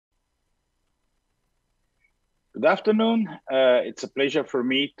Good afternoon. It's a pleasure for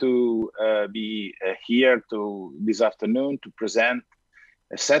me to be here this afternoon to present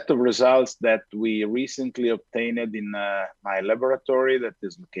a set of results that we recently obtained in my laboratory that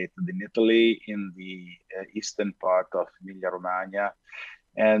is located in Italy, in the eastern part of Emilia-Romagna.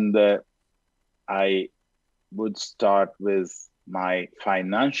 And I would start with my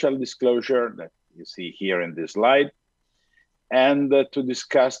financial disclosure that you see here in this slide, and to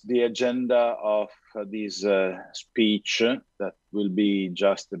discuss the agenda of this speech that will be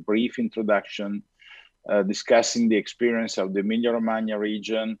just a brief introduction, discussing the experience of the Emilia-Romagna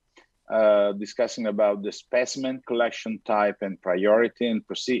region, discussing about the specimen collection type and priority in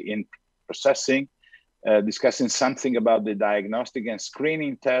processing, discussing something about the diagnostic and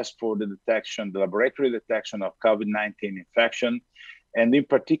screening test for the detection, the laboratory detection of COVID-19 infection, and in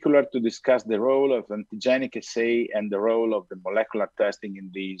particular to discuss the role of antigenic assay and the role of the molecular testing in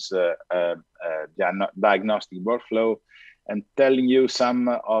these diagnostic workflow, and telling you some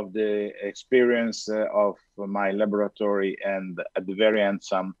of the experience of my laboratory, and at the very end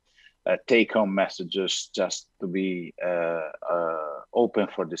some take-home messages just to be open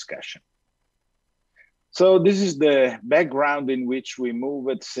for discussion. So this is the background in which we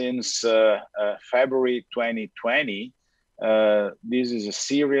moved since February 2020. This is a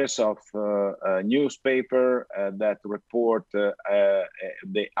series of newspaper that report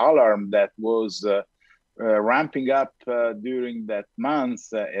the alarm that was ramping up during that month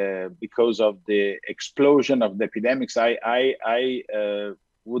because of the explosion of the epidemics. I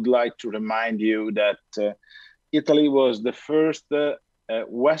would like to remind you that Italy was the first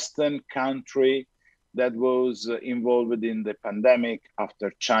Western country that was involved in the pandemic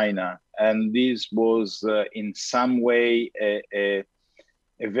after China. And this was in some way a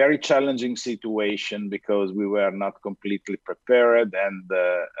very challenging situation because we were not completely prepared, and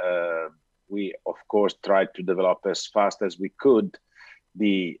we of course tried to develop as fast as we could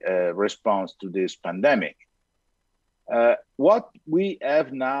the response to this pandemic. What we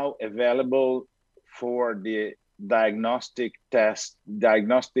have now available for the diagnostic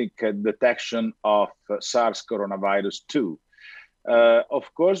detection of SARS-CoV-2.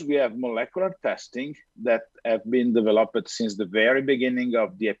 Of course, we have molecular testing that have been developed since the very beginning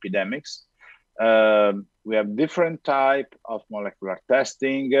of the epidemics. We have different type of molecular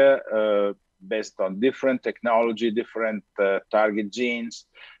testing based on different technology, different target genes,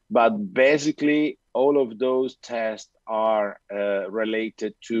 but basically all of those tests are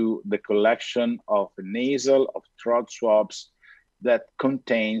related to the collection of nasal, of throat swabs that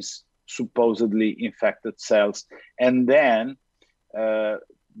contains supposedly infected cells. And then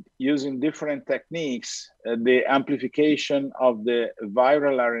using different techniques, the amplification of the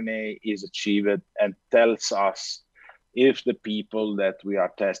viral RNA is achieved and tells us if the people that we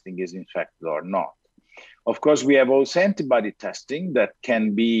are testing is infected or not. Of course, we have also antibody testing that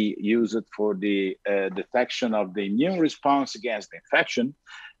can be used for the detection of the immune response against the infection.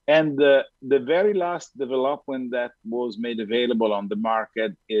 And the very last development that was made available on the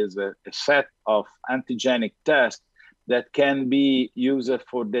market is a set of antigenic tests that can be used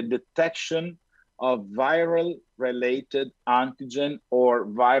for the detection of viral-related antigen or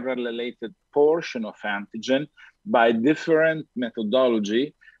viral-related portion of antigen by different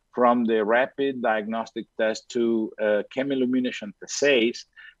methodology, from the rapid diagnostic test to chemiluminescent assays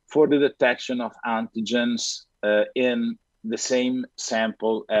for the detection of antigens in the same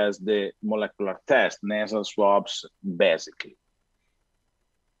sample as the molecular test, nasal swabs, basically.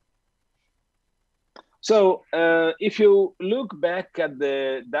 So if you look back at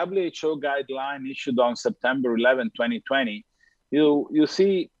the WHO guideline issued on September 11, 2020, you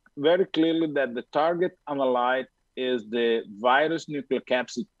see very clearly that the target analyte is the virus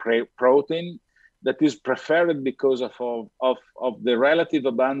nucleocapsid protein that is preferred because of the relative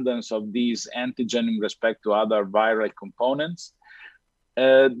abundance of these antigen in respect to other viral components.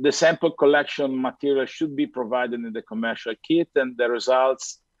 The sample collection material should be provided in the commercial kit, and the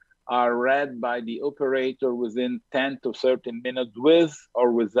results are read by the operator within 10 to 13 minutes with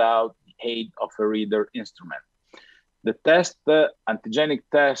or without the aid of a reader instrument. The test, antigenic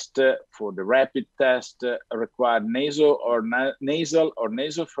test for the rapid test required nasal or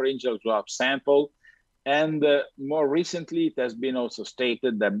nasopharyngeal swab sample. And more recently, it has been also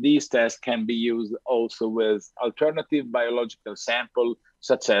stated that these tests can be used also with alternative biological sample,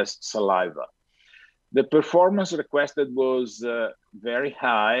 such as saliva. The performance requested was very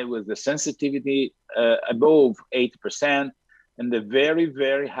high, with the sensitivity above 80% and the very,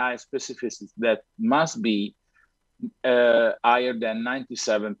 very high specificity that must be higher than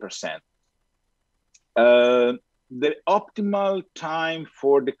 97%. the optimal time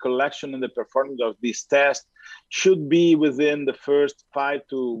for the collection and the performance of this test should be within the first 5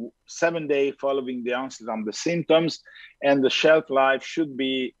 to 7 days following the onset of the symptoms, and the shelf life should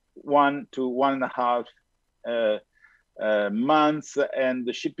be 1 to 1.5 months, and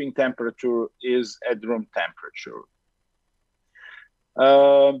the shipping temperature is at room temperature.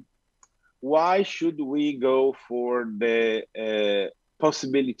 Why should we go for the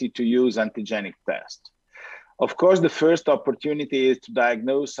possibility to use antigenic test? Of course, the first opportunity is to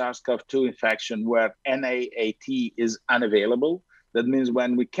diagnose SARS-CoV-2 infection where NAAT is unavailable. That means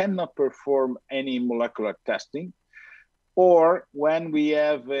when we cannot perform any molecular testing, or when we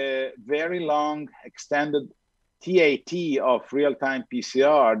have a very long extended TAT of real-time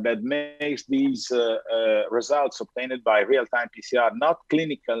PCR that makes these results obtained by real-time PCR not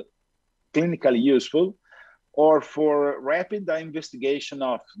clinically useful, or for rapid investigation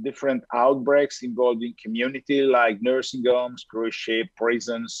of different outbreaks involving community like nursing homes, cruise ship,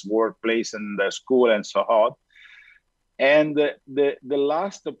 prisons, workplace, and school, and so on. And the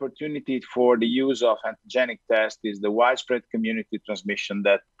last opportunity for the use of antigenic test is the widespread community transmission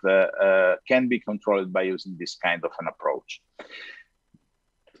that can be controlled by using this kind of an approach.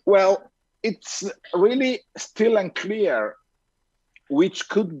 Well, it's really still unclear which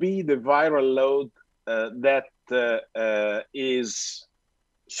could be the viral load that is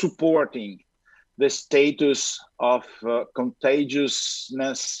supporting the status of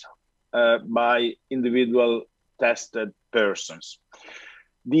contagiousness by individual tested persons.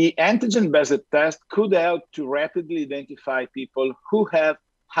 The antigen-based test could help to rapidly identify people who have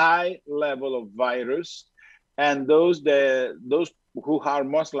high level of virus and those who are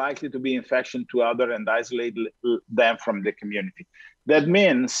most likely to be infection to other and isolate them from the community. That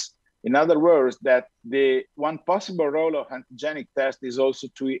means, in other words, that the one possible role of antigenic test is also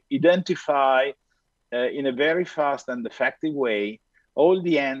to identify in a very fast and effective way all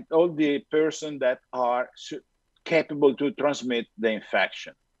the persons that are capable to transmit the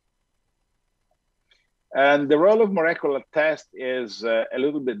infection. And the role of molecular test is a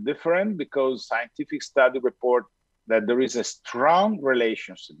little bit different because scientific study report that there is a strong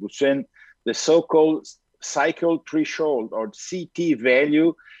relationship between the so-called cycle threshold or CT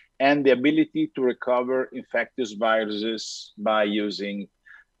value and the ability to recover infectious viruses by using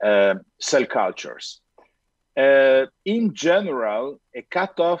cell cultures. In general, a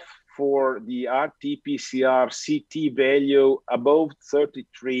cutoff for the RT-PCR CT value above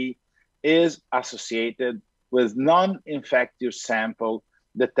 33 is associated with non-infectious sample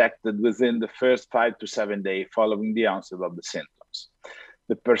detected within the first 5 to 7 days following the onset of the symptoms.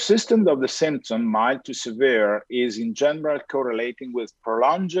 The persistence of the symptom, mild to severe, is in general correlating with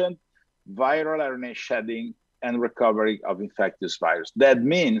prolonged viral RNA shedding and recovery of infectious virus. That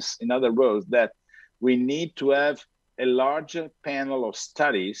means, in other words, that we need to have a larger panel of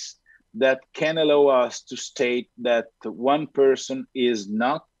studies that can allow us to state that one person is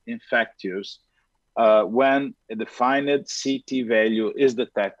not infectious when a defined CT value is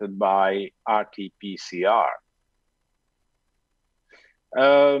detected by RT-PCR.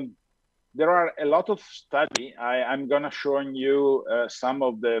 There are a lot of studies. I'm going to show you some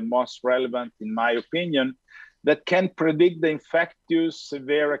of the most relevant, in my opinion, that can predict the infectious,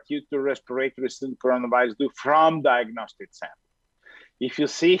 severe, acute respiratory coronavirus from diagnostic sample. If you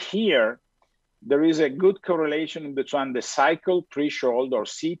see here, there is a good correlation between the cycle threshold or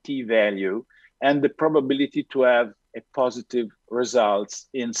CT value and the probability to have a positive results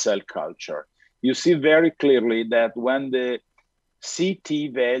in cell culture. You see very clearly that when the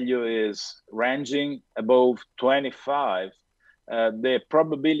CT value is ranging above 25, the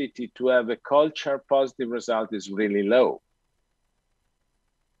probability to have a culture positive result is really low.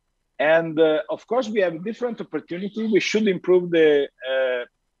 And of course, we have different opportunity. We should improve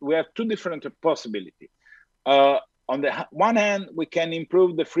we have two different possibilities. On the one hand, we can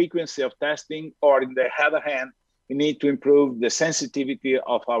improve the frequency of testing, or on the other hand, we need to improve the sensitivity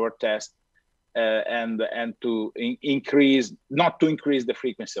of our test and to increase, not to increase the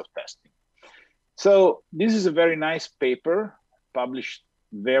frequency of testing. So this is a very nice paper published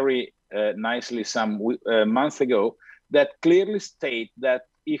very nicely some months ago that clearly state that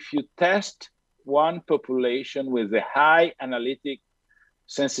if you test one population with a high analytic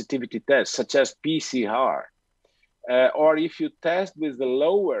sensitivity test, such as PCR, or if you test with the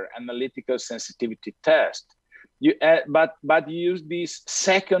lower analytical sensitivity test, but you use this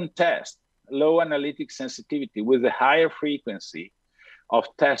second test, low analytic sensitivity with a higher frequency of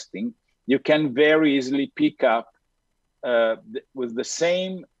testing, you can very easily pick up with the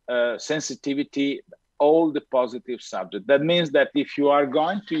same sensitivity all the positive subjects. That means that if you are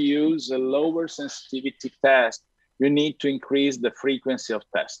going to use a lower sensitivity test you need to increase the frequency of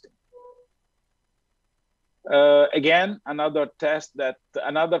testing. Again, another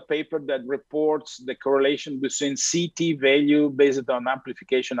paper that reports the correlation between CT value based on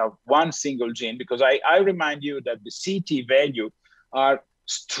amplification of one single gene, because I remind you that the CT value are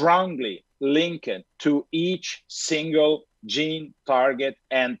strongly linked to each single gene target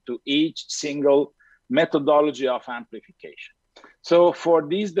and to each single methodology of amplification. So for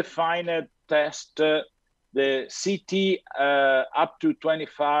this defined test, the CT up to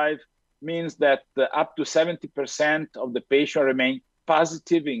 25 means that up to 70% of the patient remain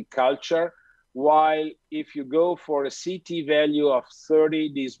positive in culture, while if you go for a CT value of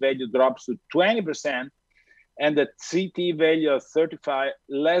 30, this value drops to 20%, and the CT value of 35,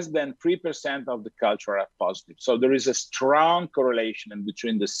 less than 3% of the culture are positive. So there is a strong correlation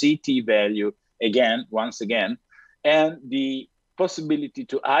between the CT value, once again, and the possibility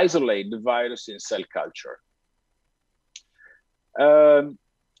to isolate the virus in cell culture.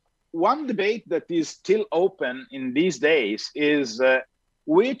 One debate that is still open in these days is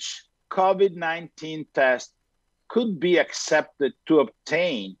which COVID-19 test could be accepted to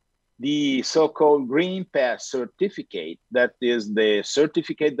obtain the so-called Green Pass certificate, that is the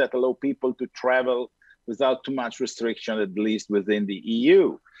certificate that allows people to travel without too much restriction, at least within the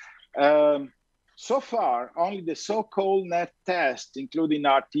EU. So far, only the so-called NET test, including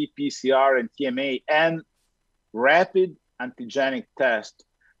RT-PCR and TMA, and rapid antigenic test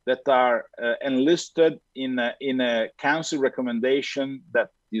that are enlisted in a council recommendation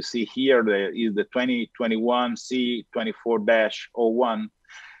that you see here, is the 2021 C24-01,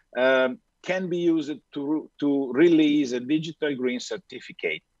 can be used to release a digital green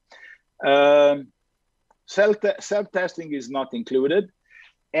certificate. Self-testing is not included,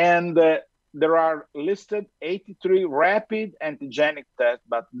 and there are listed 83 rapid antigenic tests,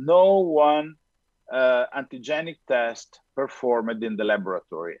 but no one antigenic test performed in the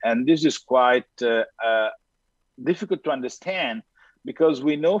laboratory. And this is quite difficult to understand, because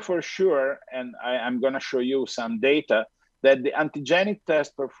we know for sure, and I'm going to show you some data, that the antigenic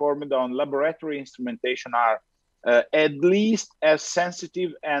tests performed on laboratory instrumentation are at least as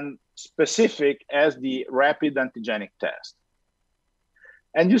sensitive and specific as the rapid antigenic test.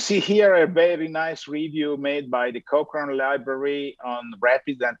 And you see here a very nice review made by the Cochrane Library on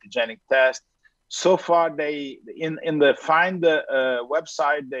rapid antigenic test. So far, they in the Find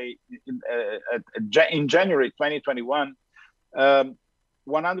website, in January 2021,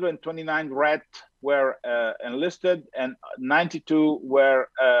 129 rat were enlisted, and 92 were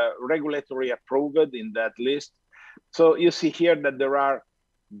regulatory approved in that list. So you see here that there are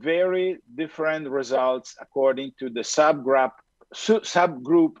very different results according to the subgroup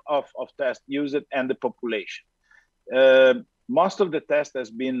of tests used and the population. Most of the tests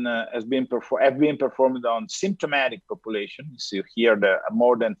have been performed on symptomatic population. You see here the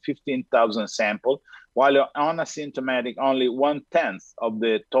more than 15,000 samples, while on asymptomatic only 1/10 of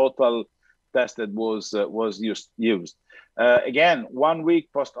the total tested was used. Again, 1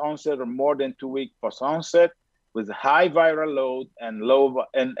 week post onset or more than 2 weeks post onset, with high viral load and lower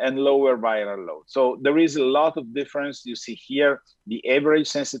viral load. So there is a lot of difference. You see here the average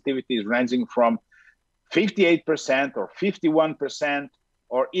sensitivity is ranging from 58% or 51%,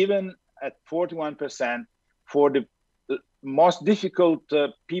 or even at 41% for the most difficult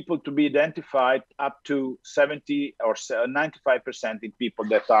people to be identified, up to 70 or 95% in people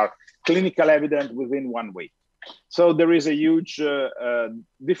that are clinical evident within 1 week. So there is a huge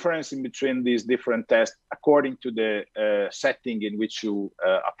difference in between these different tests according to the setting in which you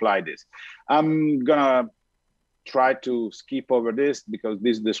apply this. I'm gonna try to skip over this because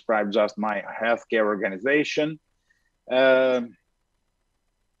this describes just my healthcare organization.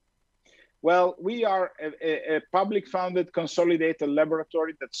 Well, we are a public funded consolidated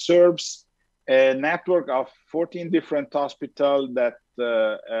laboratory that serves a network of 14 different hospitals that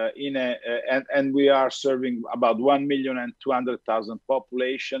and we are serving about 1,200,000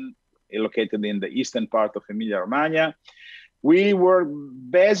 population located in the eastern part of Emilia-Romagna. We work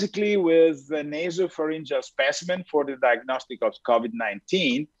basically with the nasopharyngeal specimen for the diagnostic of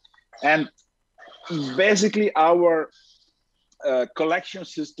COVID-19. And basically our collection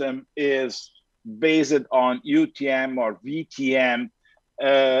system is based on UTM or VTM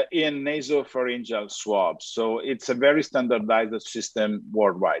in nasopharyngeal swabs. So it's a very standardized system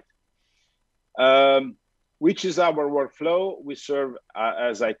worldwide. Which is our workflow? We serve,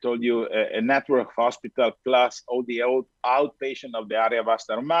 as I told you, a network hospital plus all the outpatient of the area of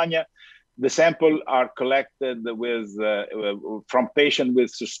Emilia-Romagna. The samples are collected from patients with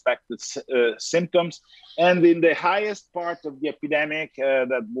suspected symptoms. And in the highest part of the epidemic,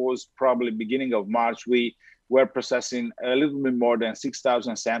 that was probably beginning of March, we we're processing a little bit more than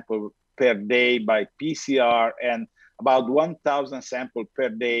 6,000 samples per day by PCR and about 1,000 samples per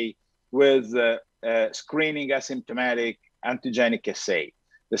day with screening asymptomatic antigenic assay.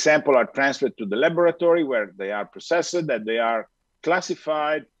 The samples are transferred to the laboratory where they are processed, and they are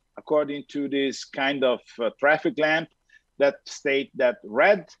classified according to this kind of traffic lamp that state that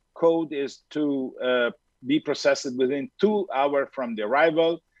red code is to be processed within 2 hours from the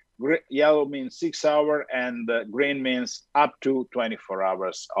arrival, yellow means 6 hours, and green means up to 24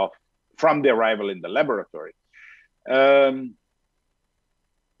 hours from the arrival in the laboratory.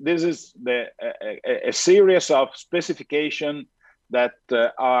 This is a series of specifications that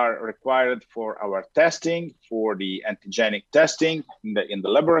are required for our testing, for the antigenic testing in the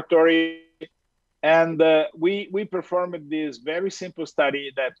laboratory. And we performed this very simple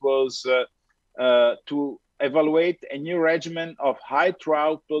study that was to evaluate a new regimen of high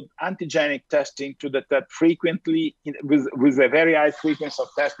throughput antigenic testing to detect frequently, with a very high frequency of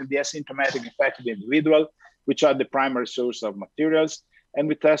testing, the asymptomatic infected individual, which are the primary source of materials. And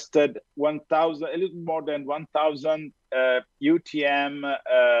we tested a little more than 1,000 UTM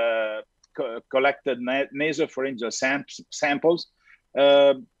collected nasopharyngeal samples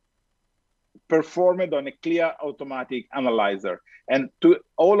performed on a clear automatic analyzer. And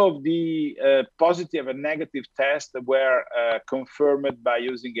all of the positive and negative tests were confirmed by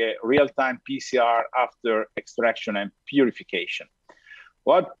using a real-time PCR after extraction and purification.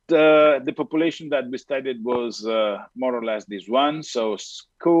 What the population that we studied was more or less this one. So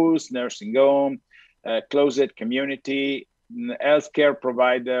schools, nursing home, closed community, healthcare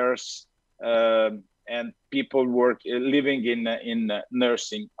providers, and people living in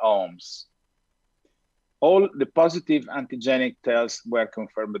nursing homes. All the positive antigenic tests were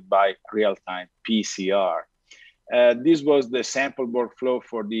confirmed by real-time PCR. This was the sample workflow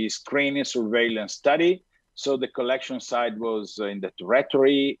for the screening surveillance study. So the collection site was in the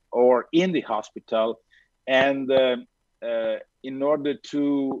territory or in the hospital. And in order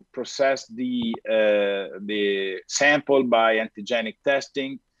to process the sample by antigenic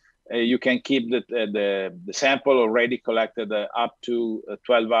testing, you can keep the sample already collected up to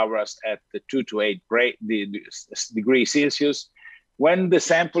 12 hours at 2 to 8 degrees Celsius. When the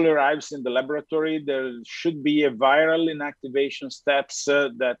sample arrives in the laboratory, there should be a viral inactivation steps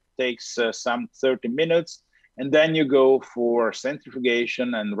that takes some 30 minutes. And then you go for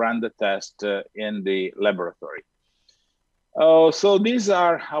centrifugation and run the test in the laboratory. So these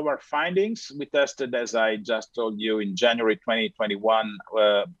are our findings. We tested, as I just told you, in January 2021,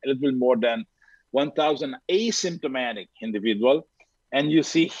 a little bit more than 1,000 asymptomatic individuals. And you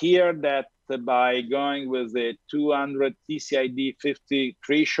see here that by going with the 200 TCID 50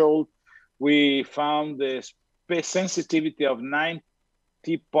 threshold, we found the sensitivity of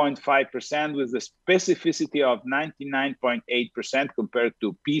 90.5% with the specificity of 99.8% compared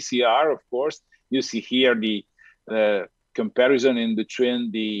to PCR, of course. You see here the comparison in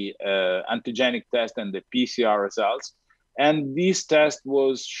between the antigenic test and the PCR results. And this test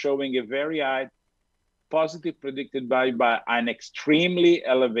was showing a very high positive predicted value by an extremely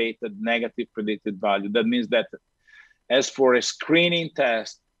elevated negative predicted value. That means that as for a screening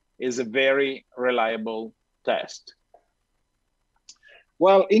test, is a very reliable test.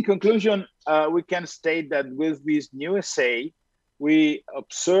 Well, in conclusion, we can state that with this new assay, we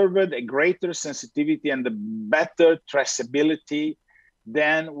observed a greater sensitivity and a better traceability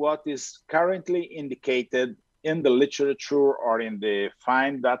than what is currently indicated in the literature or in the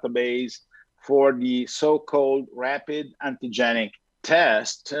FIND database for the so-called rapid antigenic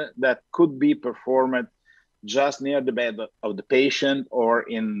test that could be performed just near the bed of the patient or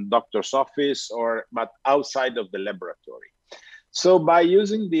in doctor's office, but outside of the laboratory. So by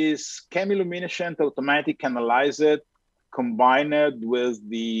using this chemiluminescent automatic analyzer combined with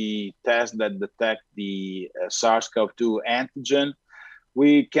the test that detect the SARS-CoV-2 antigen,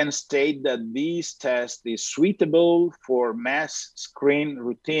 we can state that this test is suitable for mass screen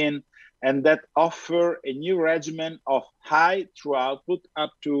routine and that offer a new regimen of high throughput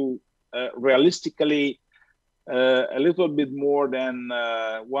up to realistically a little bit more than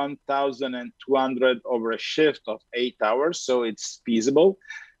 1,200 over a shift of 8 hours, so it's feasible.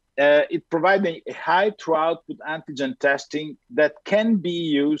 It provides a high throughput antigen testing that can be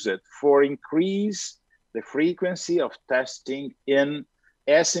used for increase the frequency of testing in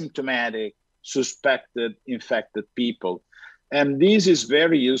asymptomatic suspected infected people. And this is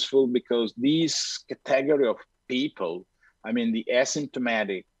very useful because these category of people, I mean, the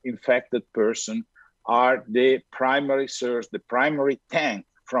asymptomatic infected person, are the primary source, the primary tank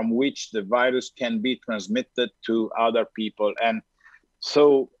from which the virus can be transmitted to other people. And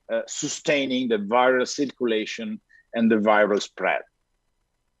so sustaining the viral circulation and the viral spread.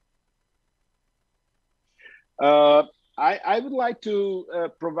 I would like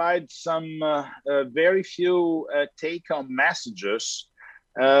to provide some very few take-home messages.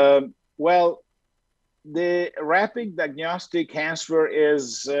 Well, the rapid diagnostic answer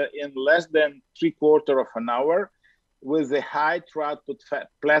is in less than 3/4 of an hour with a high throughput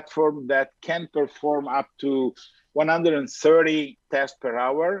platform that can perform up to 130 tests per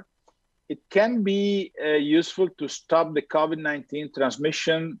hour. It can be useful to stop the COVID-19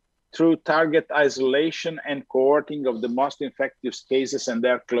 transmission through target isolation and cohorting of the most infectious cases and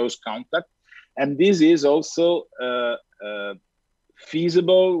their close contact. And this is also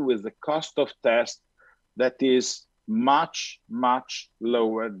feasible with the cost of test that is much, much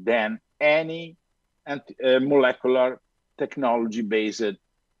lower than any molecular technology-based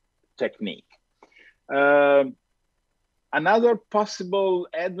technique. Another possible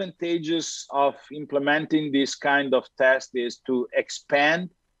advantages of implementing this kind of test is to expand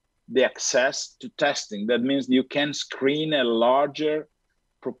the access to testing. That means you can screen a larger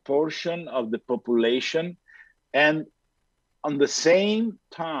proportion of the population, and on the same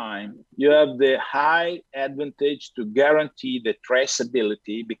time, you have the high advantage to guarantee the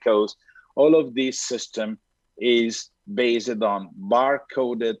traceability, because all of this system is based on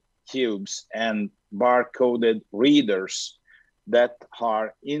barcoded tubes and barcoded readers that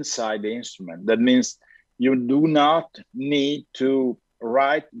are inside the instrument. That means you do not need to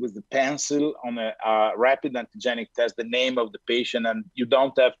write with the pencil on a rapid antigenic test the name of the patient, and you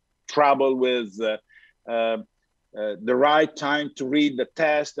don't have trouble with the right time to read the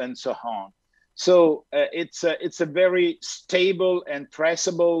test and so on. So it's a very stable and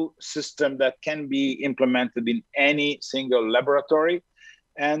traceable system that can be implemented in any single laboratory.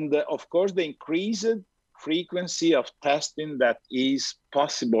 And of course, the increased frequency of testing that is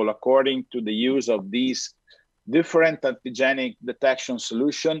possible according to the use of these different antigenic detection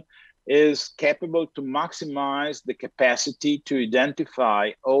solution is capable to maximize the capacity to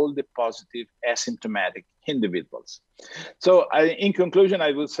identify all the positive asymptomatic individuals. So in conclusion,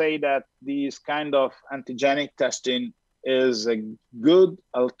 I will say that this kind of antigenic testing is a good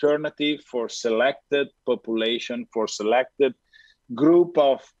alternative for selected population, for selected group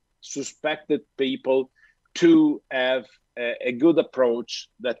of suspected people to have a good approach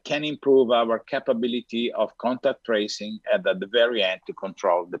that can improve our capability of contact tracing and at the very end to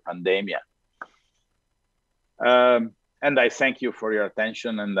control the pandemic. And I thank you for your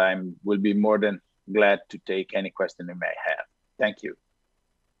attention, and I will be more than glad to take any question you may have. Thank you.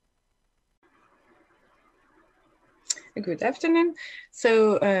 Good afternoon.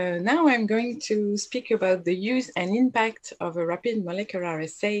 So now I'm going to speak about the use and impact of a rapid molecular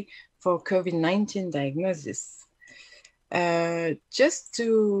assay for COVID-19 diagnosis. Just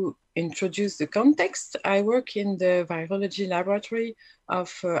to introduce the context, I work in the virology laboratory of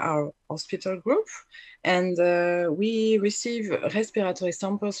our hospital group, and we receive respiratory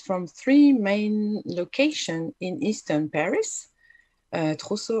samples from 3 main locations in Eastern Paris,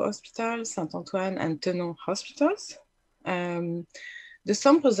 Trousseau Hospital, Saint-Antoine, and Tenon hospitals. The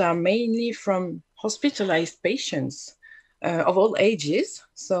samples are mainly from hospitalized patients of all ages,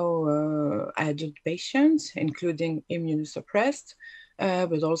 so adult patients, including immunosuppressed,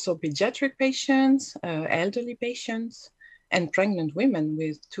 but also pediatric patients, elderly patients, and pregnant women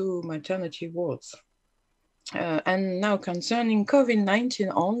with 2 maternity wards. And now concerning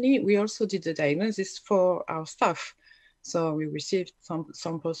COVID-19 only, we also did the diagnosis for our staff. So we received some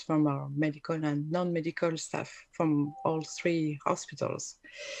samples from our medical and non-medical staff from all 3 hospitals.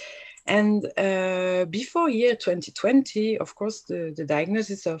 And before year 2020, of course, the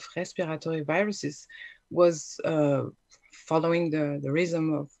diagnosis of respiratory viruses was following the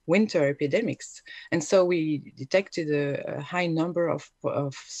rhythm of winter epidemics. And so we detected a high number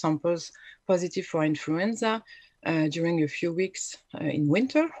of samples positive for influenza during a few weeks in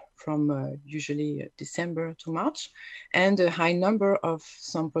winter, from usually December to March, and a high number of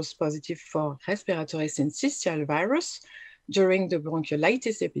samples positive for respiratory syncytial virus during the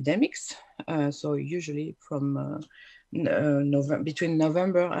bronchiolitis epidemics, so usually from between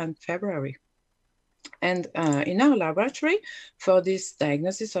November and February. And in our laboratory, for this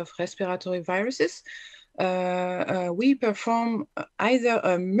diagnosis of respiratory viruses, we perform either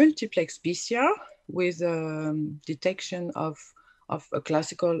a multiplex PCR with detection of a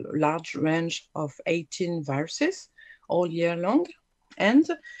classical large range of 18 viruses all year long, and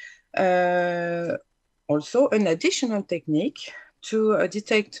also an additional technique to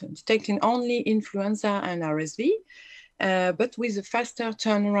detecting only influenza and RSV, but with a faster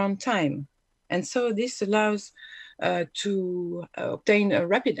turnaround time. And so this allows to obtain a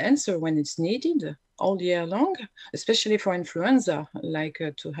rapid answer when it's needed all year long, especially for influenza, like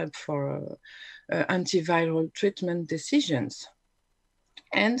to help for antiviral treatment decisions.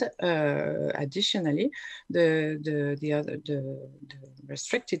 And additionally, the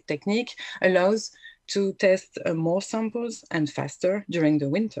restricted technique allows to test more samples and faster during the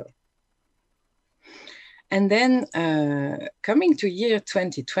winter. And then coming to year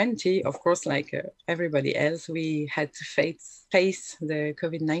 2020, of course, like everybody else, we had to face the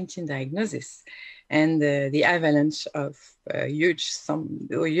COVID-19 diagnosis and the avalanche of huge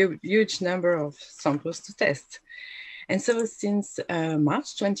number of samples to test. And so since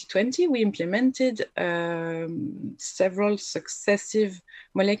March 2020, we implemented several successive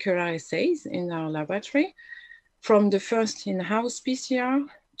molecular assays in our laboratory, from the first in-house PCR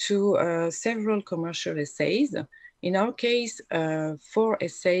to several commercial assays. In our case, 4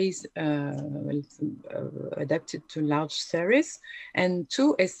 assays adapted to large series and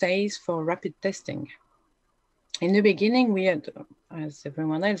 2 assays for rapid testing. In the beginning, we had, as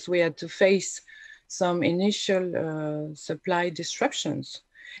everyone else, we had to face some initial supply disruptions.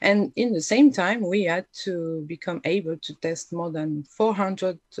 And in the same time, we had to become able to test more than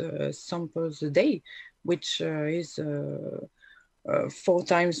 400 samples a day, which is 4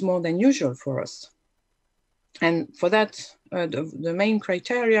 times more than usual for us. And for that, the main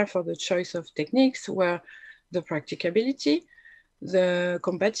criteria for the choice of techniques were the practicability, the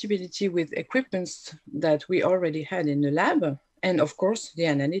compatibility with equipments that we already had in the lab, and of course, the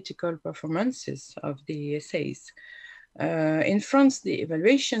analytical performances of the assays. In France, the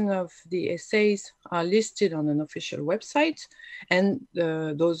evaluation of the assays are listed on an official website, and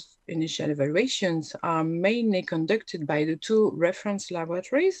those initial evaluations are mainly conducted by the 2 reference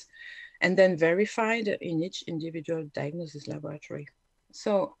laboratories and then verified in each individual diagnosis laboratory.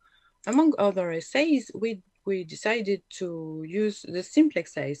 So among other assays, we decided to use the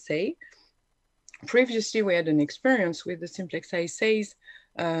simplex assay. Previously, we had an experience with the simplex assays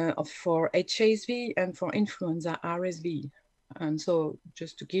for HSV and for influenza RSV. And so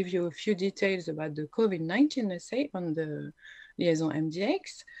just to give you a few details about the COVID-19 assay on the liaison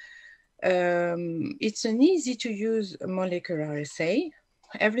MDX, it's an easy to use molecular assay.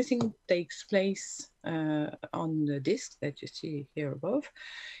 Everything takes place on the disk that you see here above.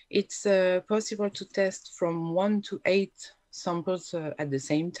 It's possible to test from 1 to 8 samples at the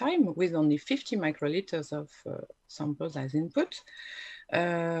same time with only 50 microliters of samples as input.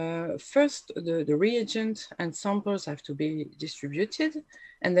 First, the reagent and samples have to be distributed,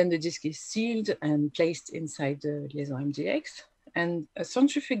 and then the disk is sealed and placed inside the liaison MDX. And a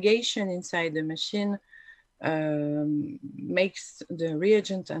centrifugation inside the machine makes the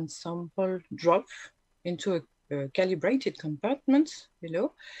reagent and sample drop into a calibrated compartment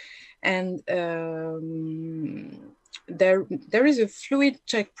below. And there is a fluid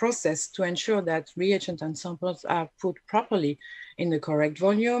check process to ensure that reagent and samples are put properly in the correct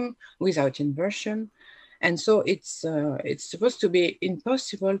volume without inversion. And so it's supposed to be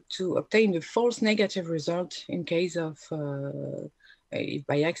impossible to obtain the false negative result in case of if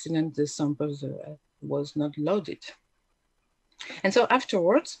by accident the samples was not loaded. And so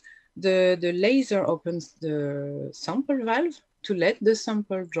afterwards, the laser opens the sample valve to let the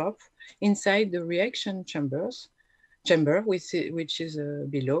sample drop inside the reaction chamber, which is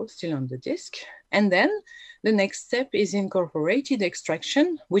below, still on the disk. And then the next step is incorporated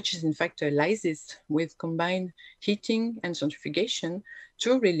extraction, which is in fact a lysis with combined heating and centrifugation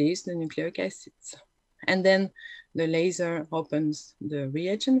to release the nucleic acids. And then the laser opens the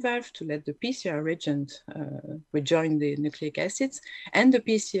reagent valve to let the PCR reagent rejoin the nucleic acids, and the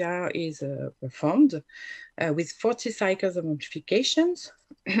PCR is performed with 40 cycles of amplifications.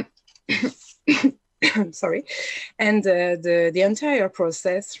 Sorry, and the entire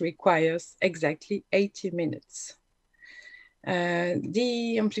process requires exactly 80 minutes.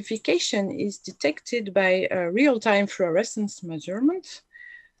 The amplification is detected by a real-time fluorescence measurement.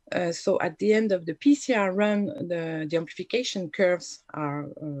 So at the end of the PCR run, the amplification curves are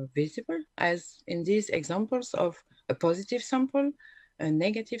visible, as in these examples of a positive sample, a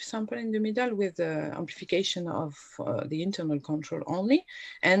negative sample in the middle with the amplification of the internal control only,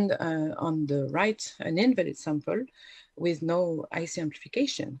 and on the right, an invalid sample with no IC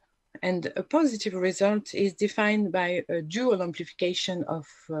amplification. And a positive result is defined by a dual amplification of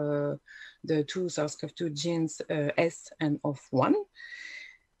the 2 SARS-CoV-2 genes S and OF1.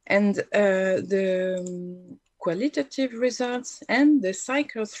 And the qualitative results and the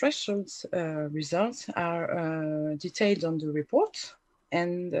cycle thresholds results are detailed on the report.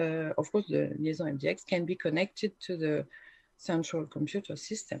 And of course, the liaison MDX can be connected to the central computer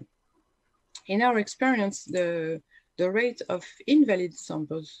system. In our experience, the rate of invalid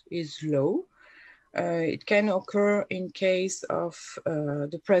samples is low. It can occur in case of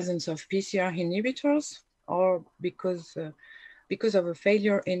the presence of PCR inhibitors or because of a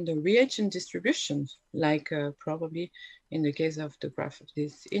failure in the reagent distribution, like probably in the case of the graph of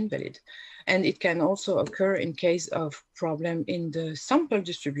this invalid. And it can also occur in case of problem in the sample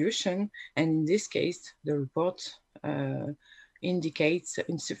distribution. And in this case, the report indicates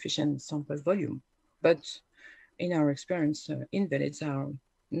insufficient sample volume. But in our experience, invalids are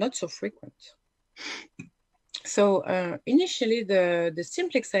not so frequent. So initially, the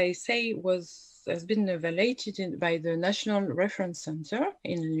simplex assay has been evaluated by the National Reference Center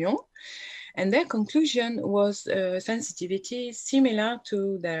in Lyon, and their conclusion was sensitivity similar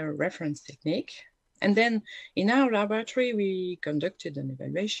to their reference technique. And then in our laboratory, we conducted an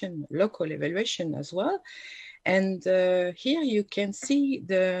evaluation, local evaluation as well. And here you can see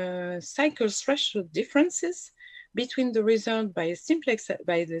the cycle threshold differences between the result by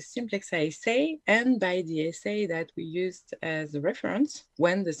the simplex assay and by the assay that we used as a reference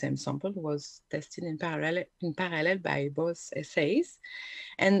when the same sample was tested in parallel by both assays.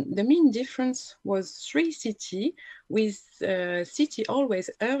 And the mean difference was 3 CT, with CT always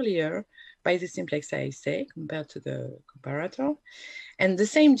earlier by the simplex assay compared to the comparator. And the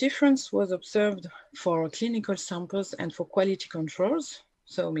same difference was observed for clinical samples and for quality controls.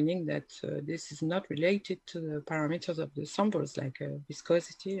 So meaning that this is not related to the parameters of the samples like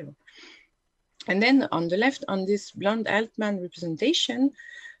viscosity. And then on the left, on this Blond-Altman representation,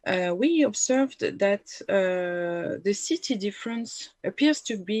 we observed that the CT difference appears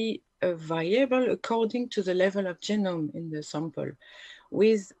to be variable according to the level of genome in the sample,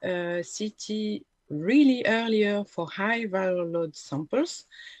 with CT really earlier for high viral load samples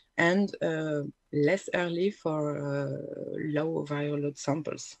and less early for low viral load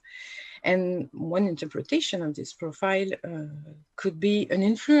samples. And one interpretation of this profile could be an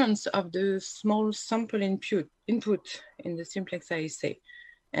influence of the small sample input in the simplex assay,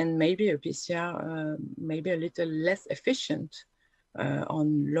 and maybe a PCR maybe a little less efficient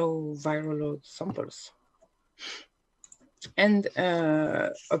on low viral load samples. And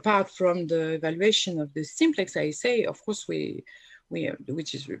apart from the evaluation of the simplex assay, of course,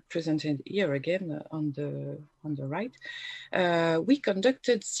 which is represented here again on the right, we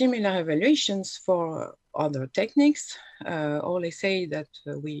conducted similar evaluations for other techniques. All assay that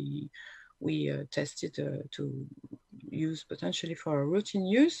we tested to use potentially for routine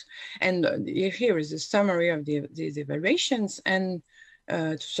use. And here is a summary of these evaluations. And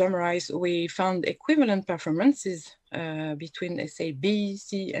to summarize, we found equivalent performances between assay B,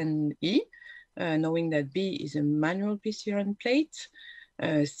 C, and E, knowing that B is a manual PCR in plate,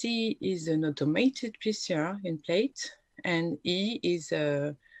 C is an automated PCR in plate, and E is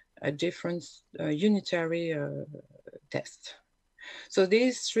a different unitary test. So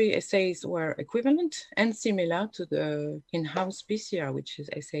these 3 assays were equivalent and similar to the in-house PCR, which is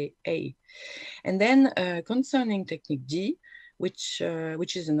assay A. And then concerning technique D, which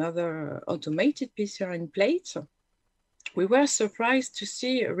is another automated PCR in plate, we were surprised to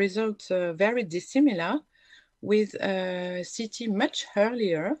see results very dissimilar, with CT much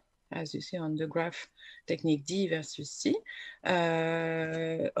earlier, as you see on the graph, technique D versus C.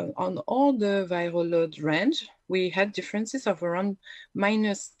 On all the viral load range, we had differences of around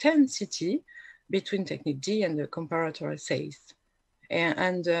 -10 CT between technique D and the comparator assays.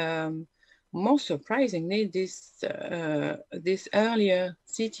 And more surprisingly, these earlier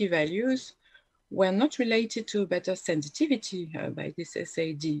CT values were not related to better sensitivity by this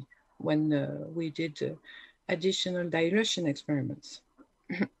assay D when we did additional dilution experiments.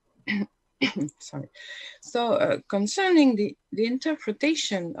 Sorry. So concerning the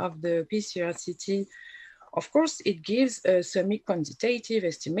interpretation of the PCR CT, of course, it gives a semi-quantitative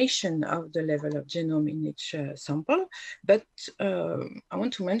estimation of the level of genome in each sample, but I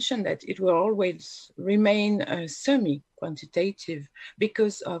want to mention that it will always remain semi-quantitative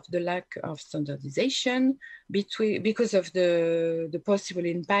because of the lack of standardization, because of the possible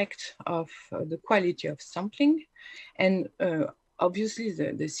impact of the quality of sampling, and obviously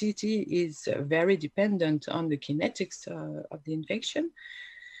the CT is very dependent on the kinetics of the infection.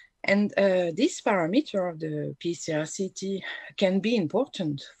 And this parameter of the PCR CT can be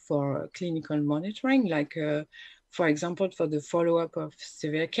important for clinical monitoring, like, for example, for the follow-up of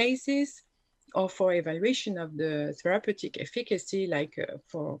severe cases, or for evaluation of the therapeutic efficacy, like,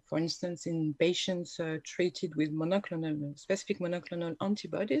 for instance, in patients treated with specific monoclonal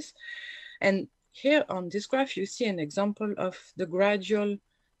antibodies. And here on this graph, you see an example of the gradual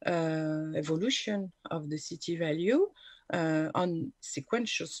evolution of the CT value on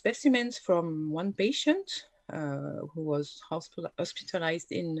sequential specimens from one patient who was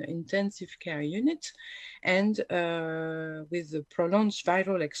hospitalized in intensive care unit and with a prolonged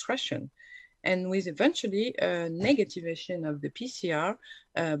viral excretion, and with eventually a negativation of the PCR,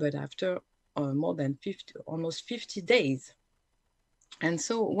 but after more than almost 50 days. And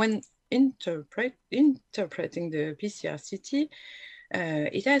so when interpreting the PCR-CT,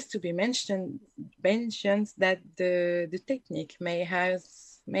 it has to be mentioned that the technique may have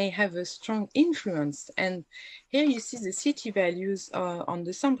a strong influence. And here you see the CT values on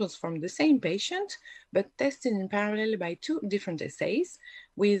the samples from the same patient, but tested in parallel by two different assays,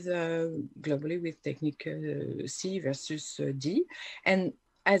 with globally with technique C versus D. And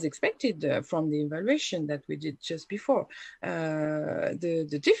as expected from the evaluation that we did just before,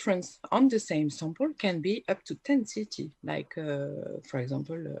 the difference on the same sample can be up to 10 CT, like for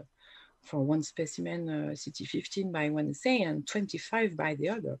example, for one specimen, CT 15 by one assay and 25 by the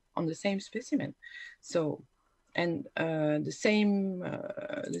other on the same specimen. So, and the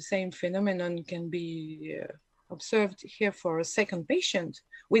same phenomenon can be observed here for a second patient,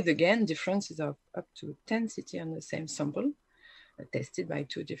 with again differences of up to 10 CT on the same sample, tested by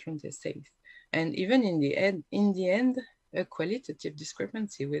two different assays. And even in the end, a qualitative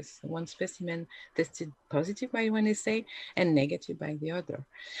discrepancy, with one specimen tested positive by one assay and negative by the other.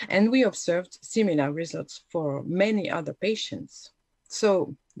 And we observed similar results for many other patients.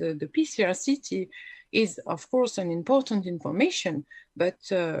 So the PCR-CT is, of course, an important information,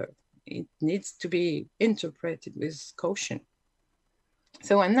 but it needs to be interpreted with caution.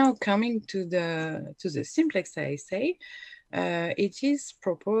 So I'm now coming to the simplex assay. It is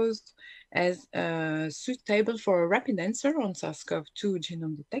proposed as suitable for a rapid answer on SARS-CoV-2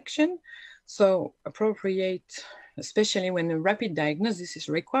 genome detection. So appropriate, especially when a rapid diagnosis is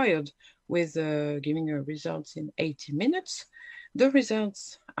required, with giving a results in 80 minutes. The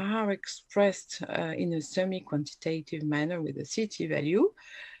results are expressed in a semi-quantitative manner with a CT value.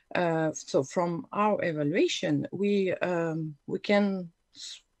 So from our evaluation, we can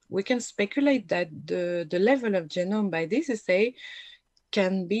speculate that the level of genome by this assay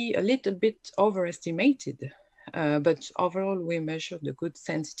can be a little bit overestimated, but overall we measured a good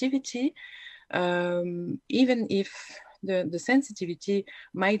sensitivity, even if the sensitivity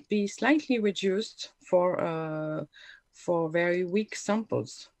might be slightly reduced for very weak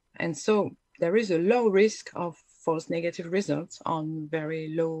samples. And so there is a low risk of false negative results on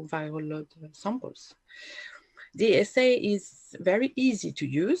very low viral load samples. The assay is very easy to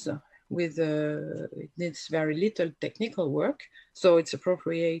use, with it needs very little technical work, so it's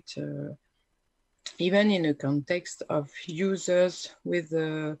appropriate even in a context of users with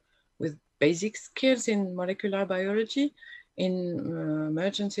basic skills in molecular biology, in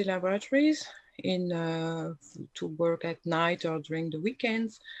emergency laboratories, to work at night or during the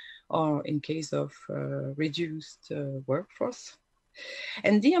weekends, or in case of reduced workforce.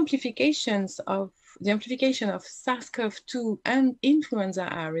 And the amplification of SARS-CoV-2 and influenza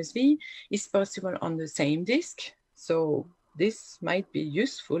RSV is possible on the same disk. So this might be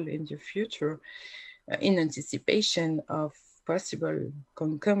useful in the future in anticipation of possible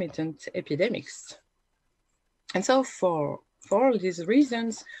concomitant epidemics. And so for all these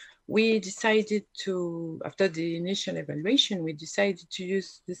reasons, we decided to, after the initial evaluation, we decided to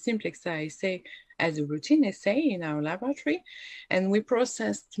use the simplex assay as a routine assay in our laboratory. And we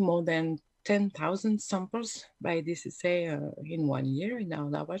processed more than 10,000 samples by this assay in 1 year in our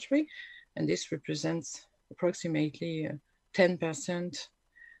laboratory. And this represents approximately 10%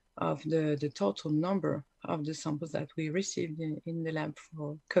 of the total number of the samples that we received in the lab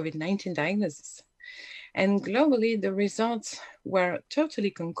for COVID-19 diagnosis. And globally, the results were totally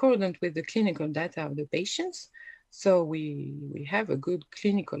concordant with the clinical data of the patients. So we have a good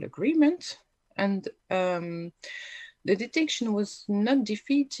clinical agreement. And the detection was not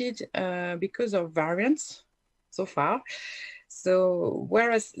defeated because of variants so far. So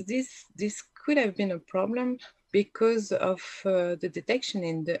whereas this could have been a problem because of the detection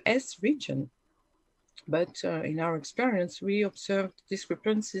in the S region. But in our experience, we observed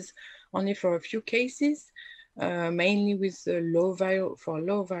discrepancies only for a few cases, mainly with low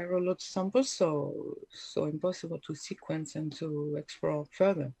viral load samples, so impossible to sequence and to explore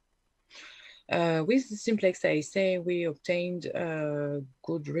further. With the simplex assay, we obtained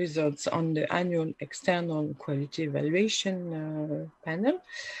good results on the annual external quality evaluation panel.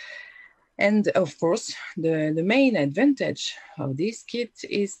 And of course, the main advantage of this kit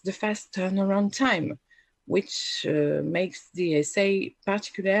is the fast turnaround time, which makes the assay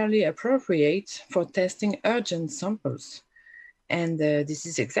particularly appropriate for testing urgent samples. And this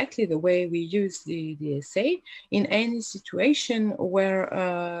is exactly the way we use the assay in any situation where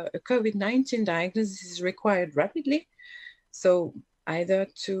a COVID-19 diagnosis is required rapidly. So either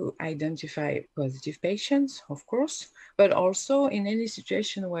to identify positive patients, of course, but also in any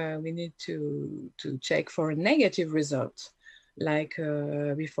situation where we need to check for a negative result, like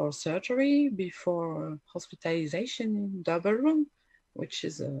before surgery, before hospitalization in double room, which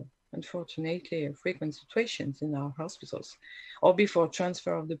is unfortunately a frequent situation in our hospitals, or before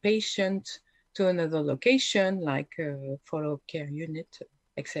transfer of the patient to another location, like a follow-up care unit,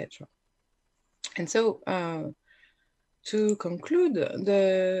 etc. And so to conclude,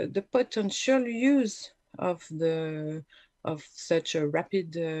 the potential use of such a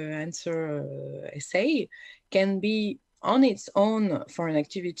rapid answer assay can be on its own for an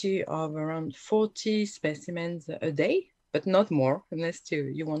activity of around 40 specimens a day, but not more, unless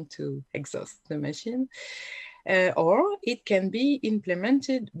you want to exhaust the machine. Or it can be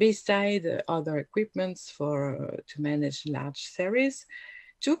implemented beside other equipments to manage large series,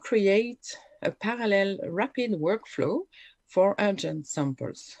 to create a parallel rapid workflow for urgent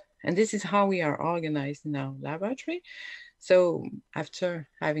samples. And this is how we are organized in our laboratory. So after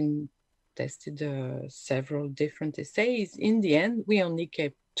having tested several different assays, in the end, we only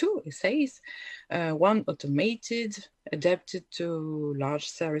kept 2 assays, one automated, adapted to large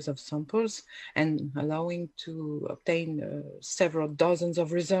series of samples and allowing to obtain several dozens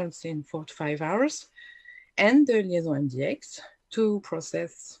of results in 4 to 5 hours, and the liaison MDX to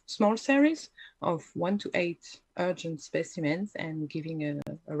process small series of 1 to 8 urgent specimens and giving a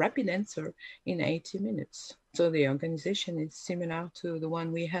rapid answer in 80 minutes. So the organization is similar to the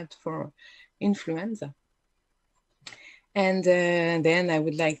one we had for influenza. And then I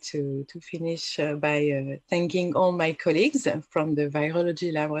would like to finish by thanking all my colleagues from the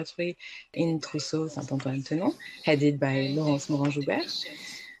virology laboratory in Trousseau, Saint-Antoine-Tenon, headed by Laurence Morin-Joubert.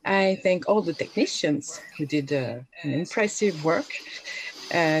 I thank all the technicians who did an impressive work.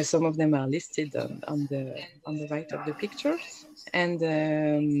 Some of them are listed on the right of the pictures. And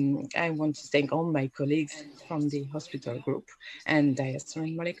I want to thank all my colleagues from the hospital group and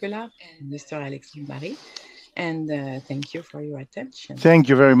Diastron Molecular, Mr. Alexandre Marie. And thank you for your attention. Thank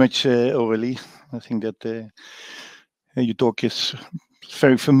you very much, Aurélie. I think that your talk is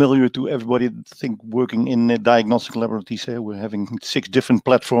very familiar to everybody. I think working in diagnostic laboratories, we're having 6 different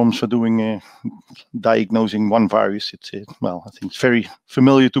platforms for doing diagnosing one virus. It's well, I think it's very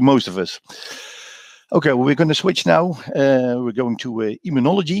familiar to most of us. Okay, well, we're going to switch now. We're going to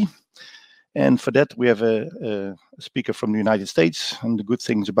immunology. And for that, we have a speaker from the United States. And the good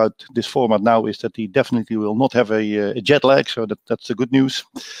things about this format now is that he definitely will not have a jet lag. So that's the good news.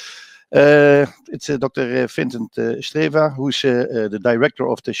 It's Dr. Vincent Streva, who's the director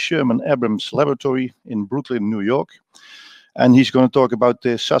of the Sherman Abrams Laboratory in Brooklyn, New York. And he's going to talk about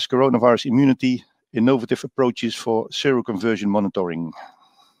the SARS coronavirus immunity, innovative approaches for seroconversion monitoring.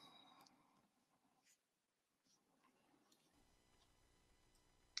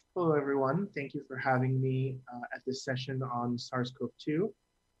 Hello, everyone. Thank you for having me at this session on SARS-CoV-2.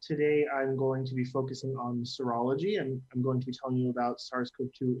 Today, I'm going to be focusing on serology, and I'm going to be telling you about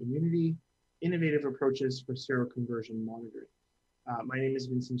SARS-CoV-2 immunity, innovative approaches for seroconversion monitoring. My name is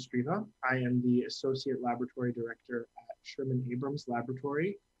Vincent Streva. I am the Associate Laboratory Director at Sherman Abrams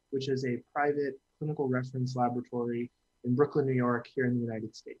Laboratory, which is a private clinical reference laboratory in Brooklyn, New York, here in the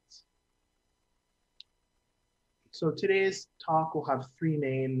United States. So today's talk will have 3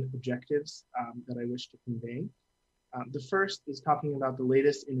 main objectives that I wish to convey. The first is talking about the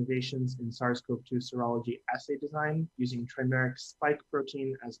latest innovations in SARS-CoV-2 serology assay design using trimeric spike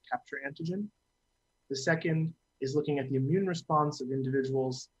protein as capture antigen. The second is looking at the immune response of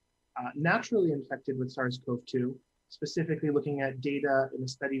individuals naturally infected with SARS-CoV-2, specifically looking at data in a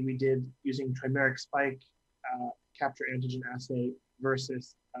study we did using trimeric spike capture antigen assay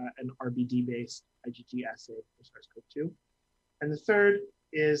versus an RBD-based IgG assay for SARS-CoV-2. And the third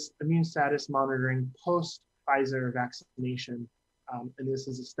is immune status monitoring post-Pfizer vaccination. And this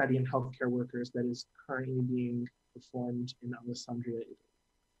is a study in healthcare workers that is currently being performed in Alessandria, Italy.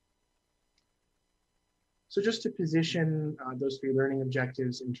 So just to position those 3 learning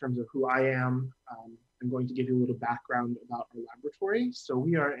objectives in terms of who I am, I'm going to give you a little background about our laboratory. So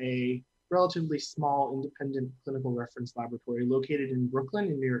we are a relatively small independent clinical reference laboratory located in Brooklyn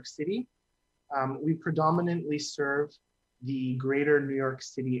in New York City. We predominantly serve the greater New York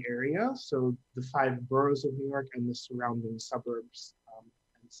City area, so the 5 boroughs of New York and the surrounding suburbs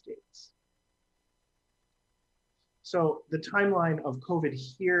and states. So the timeline of COVID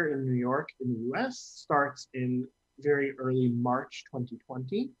here in New York in the US starts in very early March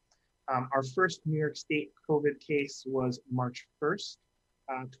 2020. Our first New York State COVID case was March 1st,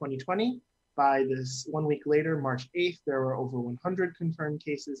 2020. By this 1 week later, March 8th, there were over 100 confirmed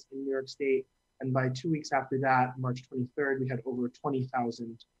cases in New York State. And by 2 weeks after that, March 23rd, we had over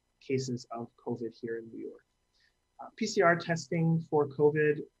 20,000 cases of COVID here in New York. PCR testing for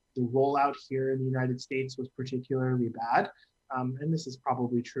COVID, the rollout here in the United States was particularly bad. And this is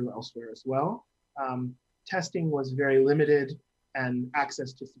probably true elsewhere as well. Testing was very limited, and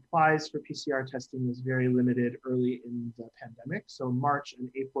access to supplies for PCR testing was very limited early in the pandemic. So March and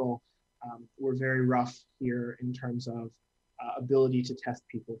April were very rough here in terms of ability to test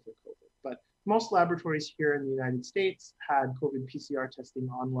people for COVID. But most laboratories here in the United States had COVID PCR testing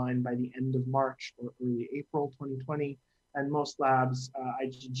online by the end of March or early April 2020. And most labs,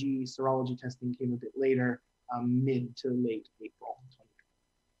 IgG serology testing came a bit later, mid to late April 2020.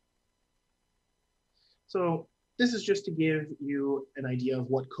 So this is just to give you an idea of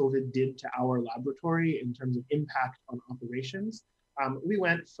what COVID did to our laboratory in terms of impact on operations. We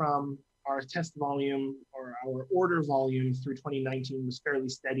went from our test volume or our order volume through 2019 was fairly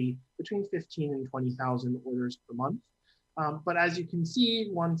steady between 15 and 20,000 orders per month. But as you can see,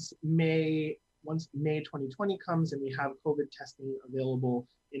 once May 2020 comes and we have COVID testing available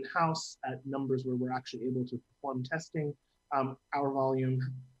in-house at numbers where we're actually able to perform testing, our volume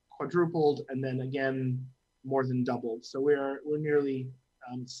quadrupled and then again more than doubled. So we're nearly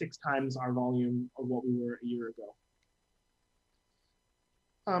 6 times our volume of what we were a year ago.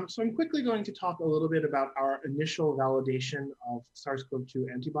 So I'm quickly going to talk a little bit about our initial validation of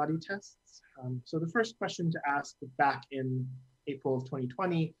SARS-CoV-2 antibody tests. So the first question to ask back in April of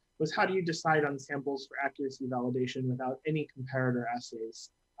 2020 was, how do you decide on samples for accuracy validation without any comparator assays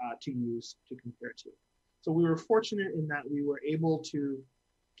to use to compare to? So we were fortunate in that we were able to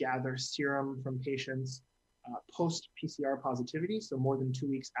gather serum from patients post-PCR positivity, so more than 2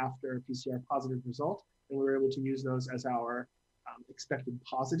 weeks after a PCR positive result, and we were able to use those as our expected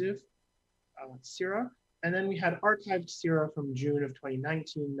positive sera. And then we had archived sera from June of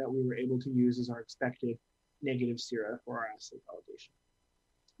 2019 that we were able to use as our expected negative sera for our assay validation.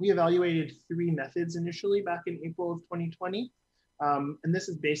 We evaluated 3 methods initially back in April of 2020. And this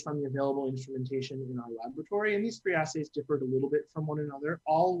is based on the available instrumentation in our laboratory. And these 3 assays differed a little bit from one another.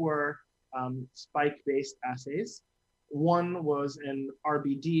 All were spike-based assays. One was an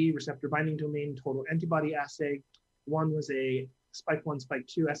RBD, receptor binding domain, total antibody assay. One was a spike 1, spike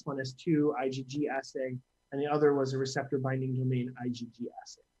 2, S1, S2 IgG assay, and the other was a receptor binding domain IgG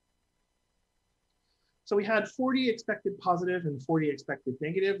assay. So we had 40 expected positive and 40 expected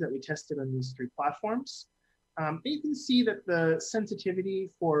negative that we tested on these 3 platforms. And you can see that the sensitivity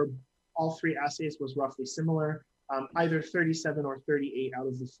for all 3 assays was roughly similar. Either 37 or 38 out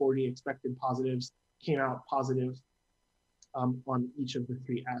of the 40 expected positives came out positive on each of the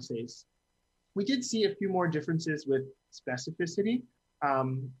 3 assays. We did see a few more differences with specificity.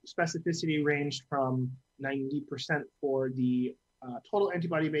 Specificity ranged from 90% for the total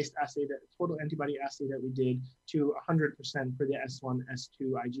antibody-based assay, that we did, to 100% for the S1,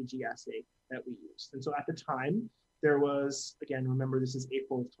 S2 IgG assay that we used. And so at the time, there was, again, remember this is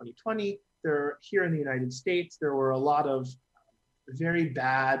April of 2020, here in the United States, there were a lot of very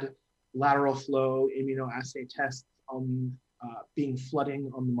bad lateral flow immunoassay tests being flooding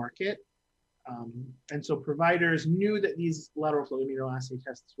on the market. And so providers knew that these lateral flow immunoassay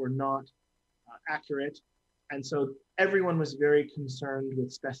tests were not accurate. And so everyone was very concerned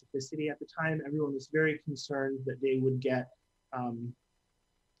with specificity at the time. Everyone was very concerned that they would get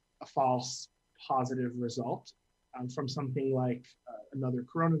a false positive result from something like another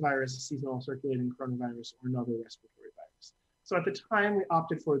coronavirus, seasonal circulating coronavirus, or another respiratory virus. So at the time, we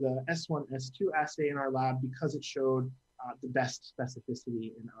opted for the S1, S2 assay in our lab because it showed the best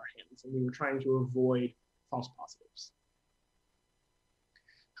specificity in our hands, and we were trying to avoid false positives.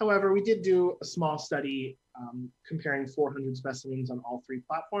 However, we did do a small study comparing 400 specimens on all 3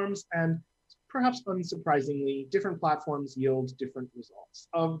 platforms, and perhaps unsurprisingly, different platforms yield different results.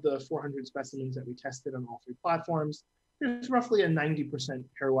 Of the 400 specimens that we tested on all 3 platforms, there's roughly a 90%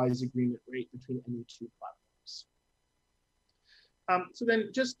 pairwise agreement rate between any 2 platforms. So then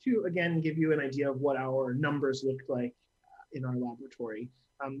just to, again, give you an idea of what our numbers looked like in our laboratory.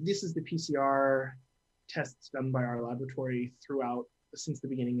 This is the PCR tests done by our laboratory since the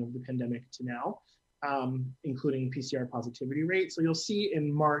beginning of the pandemic to now, including PCR positivity rate. So you'll see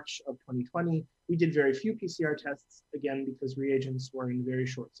in March of 2020, we did very few PCR tests, again, because reagents were in very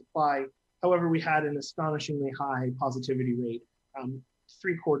short supply. However, we had an astonishingly high positivity rate.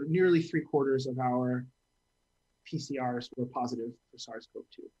 Nearly three quarters of our PCRs were positive for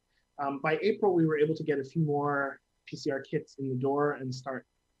SARS-CoV-2. By April, we were able to get a few more PCR kits in the door and start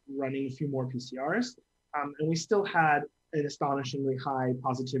running a few more PCRs. And we still had an astonishingly high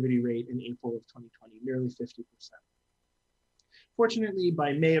positivity rate in April of 2020, nearly 50%. Fortunately,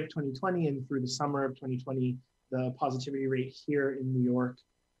 by May of 2020 and through the summer of 2020, the positivity rate here in New York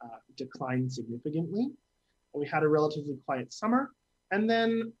declined significantly. We had a relatively quiet summer. And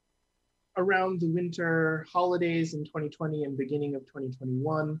then around the winter holidays in 2020 and beginning of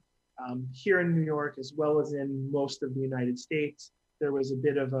 2021, here in New York, as well as in most of the United States, there was a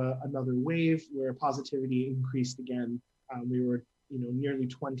bit of another wave where positivity increased again. We were nearly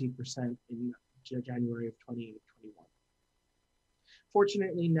 20% in January of 2021.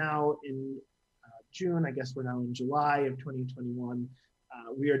 Fortunately, now in June, I guess we're now in July of 2021,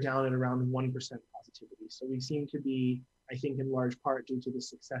 we are down at around 1% positivity. So we seem to be, I think in large part due to the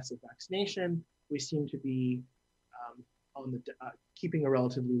success of vaccination, we seem to be keeping a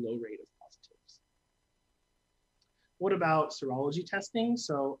relatively low rate of positives. What about serology testing?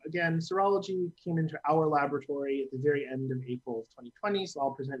 So again, serology came into our laboratory at the very end of April of 2020. So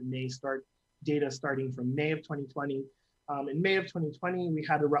I'll present data starting from May of 2020. In May of 2020, we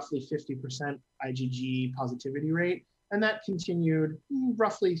had a roughly 50% IgG positivity rate, and that continued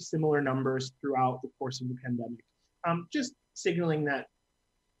roughly similar numbers throughout the course of the pandemic, just signaling that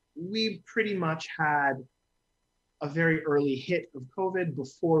we pretty much had a very early hit of COVID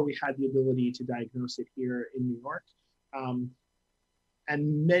before we had the ability to diagnose it here in New York.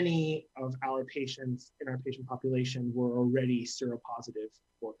 And many of our patients in our patient population were already seropositive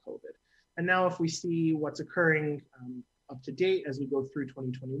for COVID. And now if we see what's occurring up to date as we go through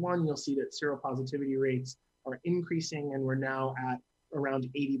 2021, you'll see that seropositivity rates are increasing, and we're now at around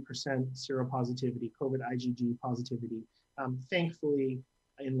 80% seropositivity, COVID IgG positivity, thankfully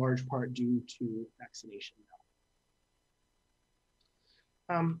in large part due to vaccination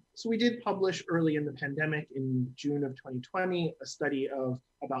now. So we did publish early in the pandemic in June of 2020, a study of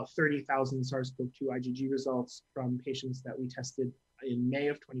about 30,000 SARS-CoV-2 IgG results from patients that we tested in May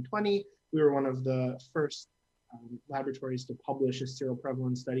of 2020. We were one of the first laboratories to publish a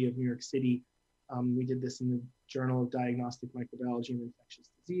seroprevalence study of New York City. We did this in the Journal of Diagnostic Microbiology and Infectious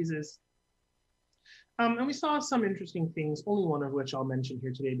Diseases. And we saw some interesting things, only one of which I'll mention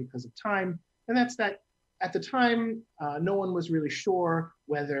here today because of time. And that's that at the time, no one was really sure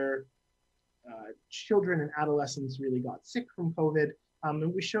whether children and adolescents really got sick from COVID.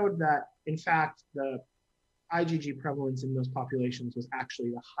 And we showed that, in fact, the IgG prevalence in those populations was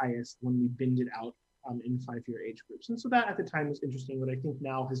actually the highest when we binned it out in 5-year age groups. And so that at the time was interesting, but I think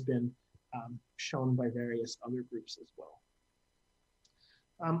now has been shown by various other groups as well.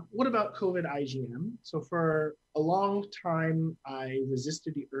 What about COVID IgM? So for a long time, I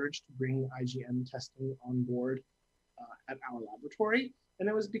resisted the urge to bring IgM testing on board at our laboratory. And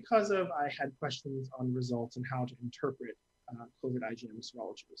it was because I had questions on results and how to interpret COVID IgM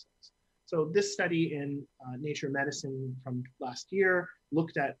serology results. So this study in Nature Medicine from last year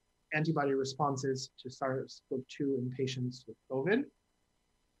looked at antibody responses to SARS-CoV-2 in patients with COVID.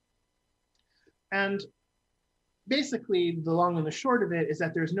 And basically, the long and the short of it is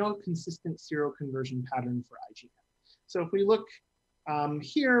that there's no consistent seroconversion pattern for IgM. So if we look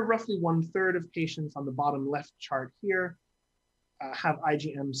here, roughly 1/3 of patients on the bottom left chart here have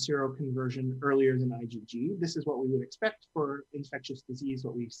IgM seroconversion earlier than IgG. This is what we would expect for infectious disease,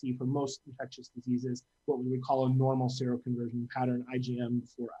 what we see for most infectious diseases, what we would call a normal seroconversion pattern, IgM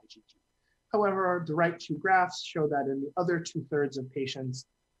before IgG. However, the right two graphs show that in the other 2/3 of patients,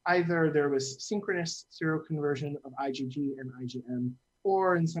 either there was synchronous seroconversion of IgG and IgM,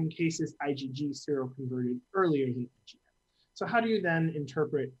 or in some cases, IgG seroconverted earlier than IgM. So how do you then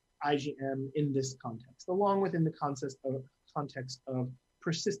interpret IgM in this context, along within the context of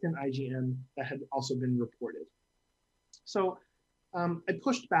persistent IgM that had also been reported? So I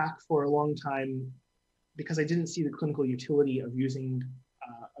pushed back for a long time because I didn't see the clinical utility of getting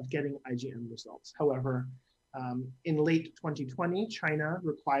IgM results. However, in late 2020, China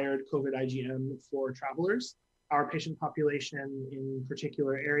required COVID IgM for travelers. Our patient population in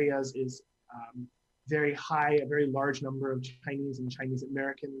particular areas is very high, a very large number of Chinese and Chinese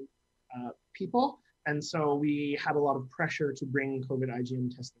American people. And so we had a lot of pressure to bring COVID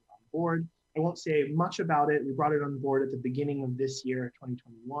IgM testing on board. I won't say much about it. We brought it on board at the beginning of this year,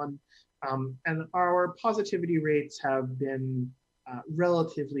 2021. And our positivity rates have been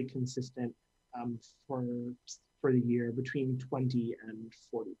relatively consistent for the year, between 20 and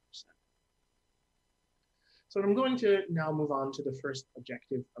 40%. So I'm going to now move on to the first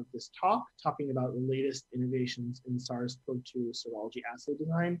objective of this talk, talking about the latest innovations in SARS-CoV-2 serology assay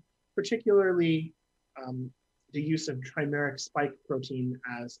design, particularly the use of trimeric spike protein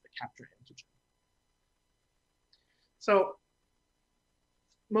as a capture antigen. So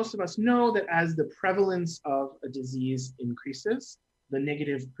most of us know that as the prevalence of a disease increases, the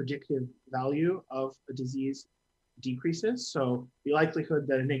negative predictive value of a disease decreases. So the likelihood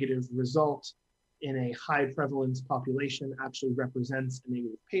that a negative result in a high prevalence population actually represents a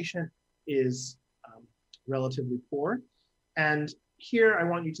negative patient is relatively poor. And here I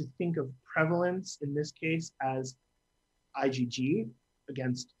want you to think of prevalence in this case as IgG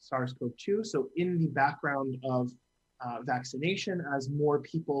against SARS-CoV-2. So in the background of vaccination, as more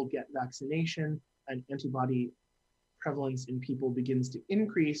people get vaccination and antibody prevalence in people begins to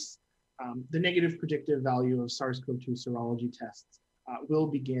increase, the negative predictive value of SARS-CoV-2 serology tests will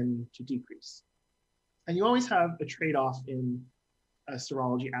begin to decrease. And you always have a trade-off in a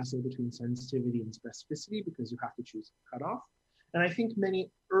serology assay between sensitivity and specificity because you have to choose a cutoff. And I think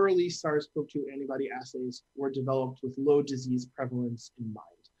many early SARS-CoV-2 antibody assays were developed with low disease prevalence in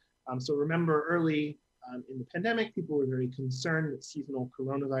mind. So remember early in the pandemic, people were very concerned that seasonal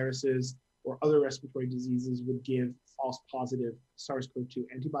coronaviruses or other respiratory diseases would give false positive SARS-CoV-2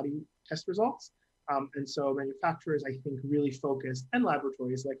 antibody test results. And so manufacturers, I think, really focused, and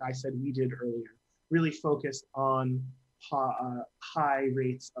laboratories, like I said we did earlier, really focused on high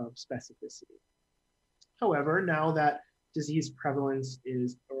rates of specificity. However, now that disease prevalence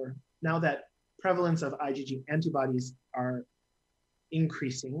now that prevalence of IgG antibodies are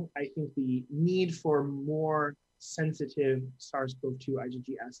increasing, I think the need for more sensitive SARS-CoV-2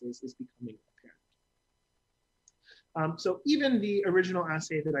 IgG assays is becoming apparent. So even the original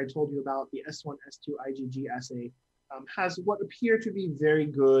assay that I told you about, the S1, S2 IgG assay, has what appear to be very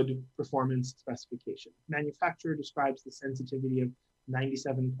good performance specification. Manufacturer describes the sensitivity of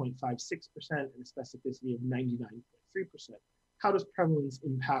 97.56% and a specificity of 99.3%. How does prevalence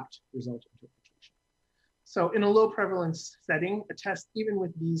impact result interpretation? So in a low prevalence setting, a test, even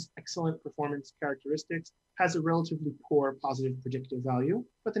with these excellent performance characteristics, has a relatively poor positive predictive value,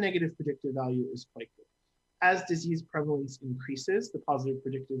 but the negative predictive value is quite good. As disease prevalence increases, the positive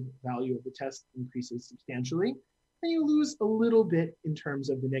predictive value of the test increases substantially, and you lose a little bit in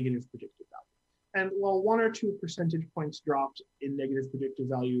terms of the negative predictive value. And while 1 or 2 percentage points dropped in negative predictive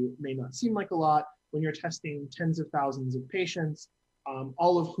value may not seem like a lot, when you're testing tens of thousands of patients,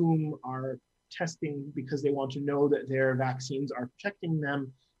 all of whom are testing because they want to know that their vaccines are protecting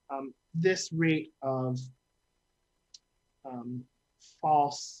them, this rate of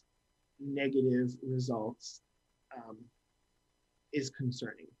false negative results is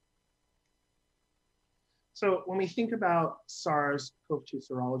concerning. So when we think about SARS-CoV-2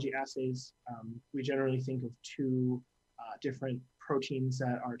 serology assays, we generally think of 2 different proteins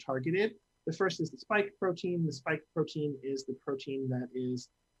that are targeted. The first is the spike protein. The spike protein is the protein that is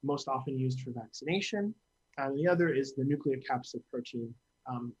most often used for vaccination. And the other is the nucleocapsid protein,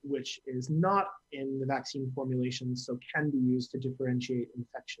 which is not in the vaccine formulation, so can be used to differentiate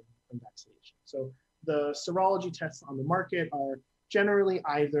infection from vaccination. So the serology tests on the market are generally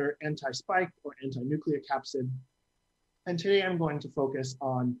either anti-spike or anti-nucleocapsid. And today I'm going to focus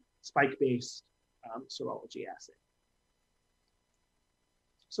on spike-based serology assay.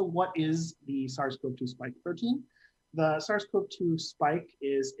 So what is the SARS-CoV-2 spike protein? The SARS-CoV-2 spike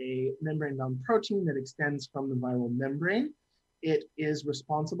is a membrane-bound protein that extends from the viral membrane. It is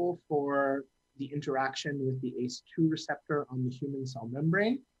responsible for the interaction with the ACE2 receptor on the human cell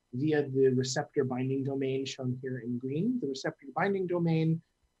membrane via the receptor binding domain shown here in green. The receptor binding domain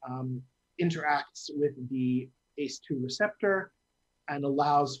interacts with the ACE2 receptor and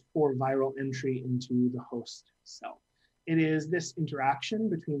allows for viral entry into the host cell. It is this interaction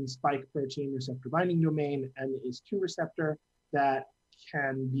between spike protein receptor binding domain and the ACE2 receptor that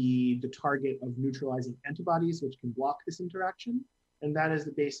can be the target of neutralizing antibodies, which can block this interaction. And that is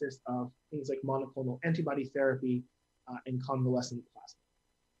the basis of things like monoclonal antibody therapy and convalescent plasma.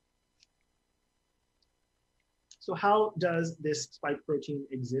 So how does this spike protein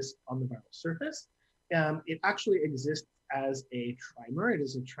exist on the viral surface? It actually exists as a trimer. It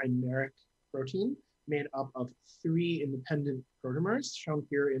is a trimeric protein made up of 3 independent protomers, shown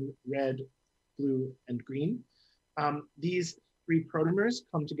here in red, blue, and green. These 3 protomers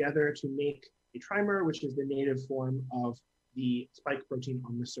come together to make a trimer, which is the native form of the spike protein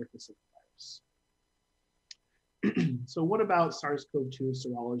on the surface of the virus. So what about SARS-CoV-2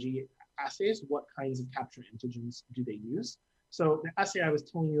 serology assays? What kinds of capture antigens do they use? So the assay I was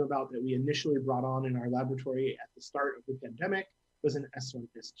telling you about that we initially brought on in our laboratory at the start of the pandemic was an S1,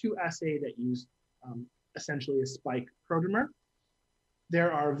 S2 assay that used essentially a spike protomer.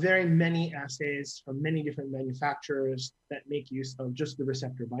 There are very many assays from many different manufacturers that make use of just the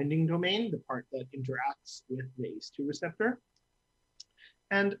receptor binding domain, the part that interacts with the ACE2 receptor.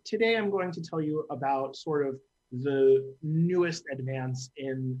 And today I'm going to tell you about sort of the newest advance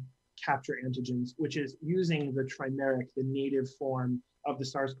in capture antigens, which is using the trimeric, the native form of the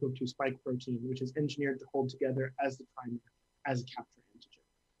SARS-CoV-2 spike protein, which is engineered to hold together as the primer, as a capture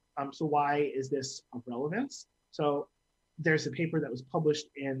antigen. So why is this of relevance? So there's a paper that was published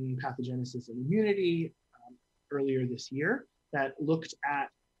in Pathogenesis and Immunity earlier this year that looked at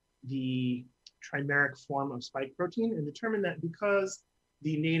the trimeric form of spike protein and determined that because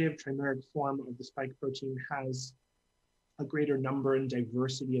the native trimeric form of the spike protein has a greater number and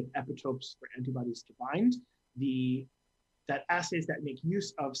diversity of epitopes for antibodies to bind, that assays that make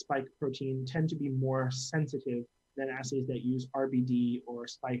use of spike protein tend to be more sensitive than assays that use RBD or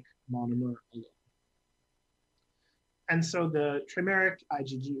spike monomer alone. And so the trimeric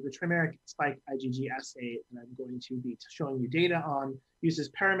IgG, the trimeric spike IgG assay that I'm going to be showing you data on uses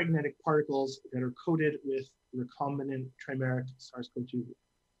paramagnetic particles that are coated with recombinant trimeric SARS-CoV-2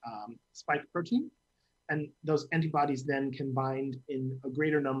 spike protein. And those antibodies then can bind in a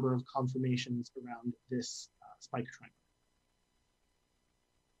greater number of conformations around this spike trimer.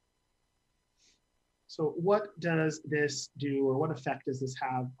 So what does this do, or what effect does this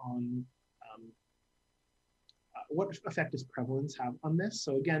have on, what effect does prevalence have on this?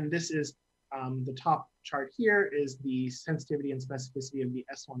 So again, this is the top chart here is the sensitivity and specificity of the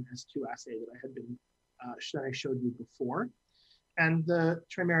S1, S2 assay that I had been, that I showed you before. And the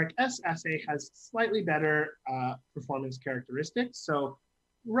trimeric S assay has slightly better performance characteristics. So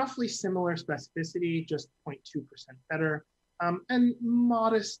roughly similar specificity, just 0.2% better, and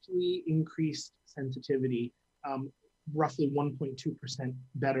modestly increased sensitivity, roughly 1.2%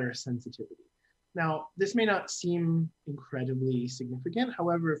 better sensitivity. Now, this may not seem incredibly significant.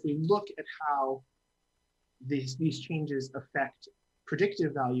 However, if we look at how these changes affect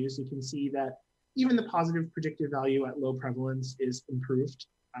predictive values, you can see that even the positive predictive value at low prevalence is improved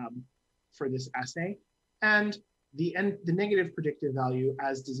for this assay. And the negative predictive value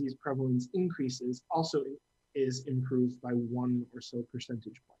as disease prevalence increases also is improved by 1 or so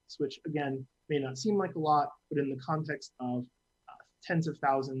percentage points, which again, may not seem like a lot, but in the context of tens of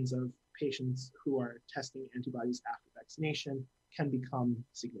thousands of patients who are testing antibodies after vaccination can become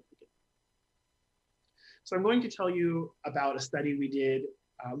significant. So I'm going to tell you about a study we did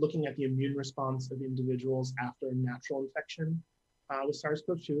looking at the immune response of individuals after a natural infection with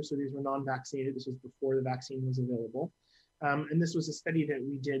SARS-CoV-2. So these were non-vaccinated. This was before the vaccine was available. And this was a study that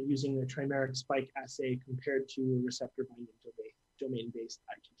we did using the trimeric spike assay compared to a receptor binding domain-based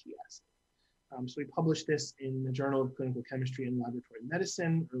IgG assay. So we published this in the Journal of Clinical Chemistry and Laboratory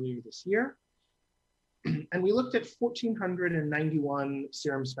Medicine earlier this year. And we looked at 1,491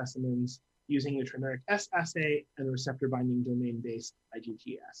 serum specimens using the trimeric S assay and the receptor binding domain-based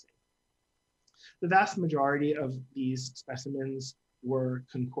IgG assay. The vast majority of these specimens were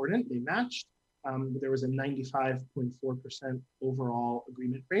concordant, they matched. There was a 95.4% overall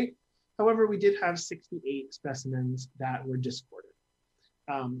agreement rate. However, we did have 68 specimens that were discordant.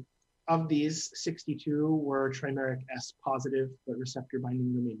 Of these, 62 were trimeric S positive, but receptor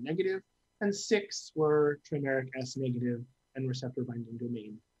binding domain negative, and 6 were trimeric S negative and receptor binding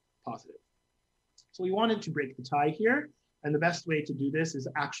domain positive. So we wanted to break the tie here. And the best way to do this is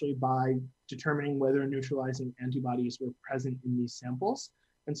actually by determining whether neutralizing antibodies were present in these samples.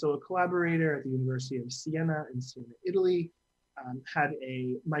 And so a collaborator at the University of Siena in Siena, Italy, had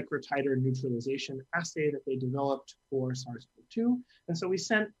a microtiter neutralization assay that they developed for SARS-CoV-2. And so we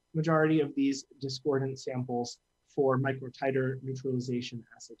sent majority of these discordant samples for microtiter neutralization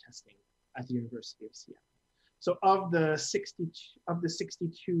assay testing at the University of Siena. So of the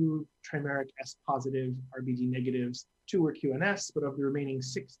 62 trimeric S positive RBD negatives, 2 were QNS, but of the remaining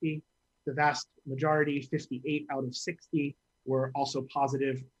 60, the vast majority, 58 out of 60, were also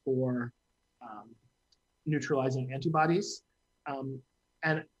positive for neutralizing antibodies.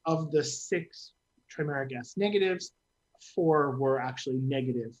 And of the 6 trimeric S negatives, 4 were actually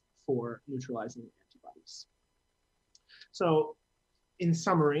negative for neutralizing antibodies. So in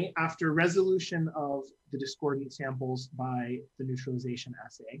summary, after resolution of the discordant samples by the neutralization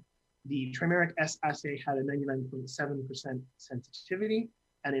assay, the trimeric S assay had a 99.7% sensitivity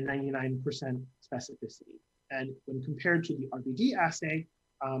and a 99% specificity. And when compared to the RBD assay,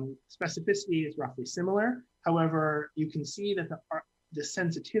 specificity is roughly similar. However, you can see that the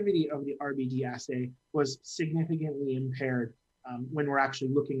sensitivity of the RBD assay was significantly impaired when we're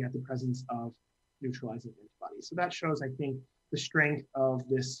actually looking at the presence of neutralizing antibodies. So that shows, I think, the strength of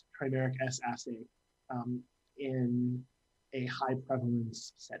this trimeric S assay in a high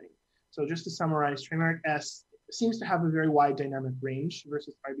prevalence setting. So just to summarize, trimeric S seems to have a very wide dynamic range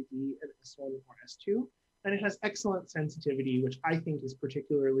versus RBD and S1 or S2. And it has excellent sensitivity, which I think is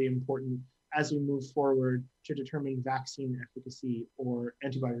particularly important as we move forward to determine vaccine efficacy or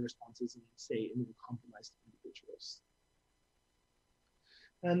antibody responses in, say, immunocompromised individuals.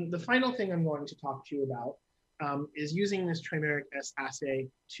 And the final thing I'm going to talk to you about is using this trimeric S assay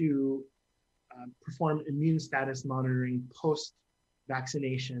to perform immune status monitoring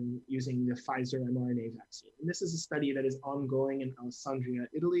post-vaccination using the Pfizer mRNA vaccine. And this is a study that is ongoing in Alessandria,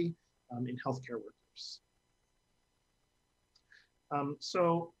 Italy, in healthcare workers.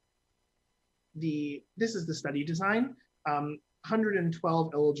 This is the study design.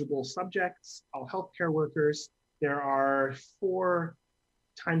 112 eligible subjects, all healthcare workers. There are 4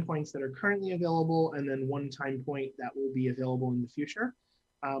 time points that are currently available, and then 1 time point that will be available in the future.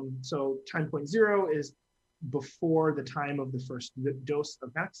 So time point 0 is before the time of the first dose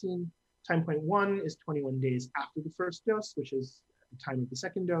of vaccine. Time point 1 is 21 days after the first dose, which is the time of the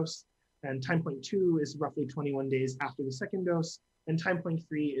second dose. And time point 2 is roughly 21 days after the second dose. And time point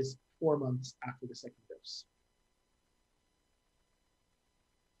 3 is 4 months after the second dose.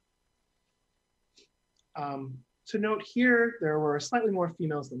 To note here, there were slightly more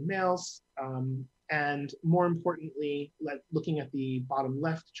females than males. And more importantly, looking at the bottom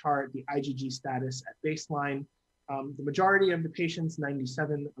left chart, the IgG status at baseline, the majority of the patients,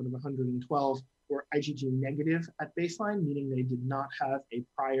 97 out of 112, were IgG negative at baseline, meaning they did not have a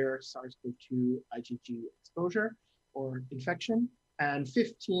prior SARS-CoV-2 IgG exposure or infection. And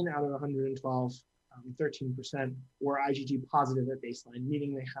 15 out of 112, 13%, were IgG positive at baseline,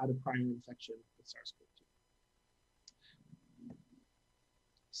 meaning they had a prior infection with SARS-CoV-2.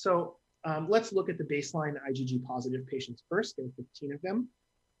 So let's look at the baseline IgG positive patients first. There are 15 of them.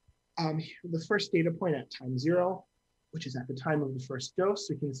 The first data point at time 0, which is at the time of the first dose,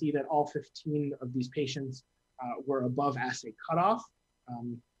 we can see that all 15 of these patients were above assay cutoff.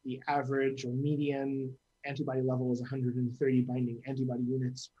 The average or median antibody level is 130 binding antibody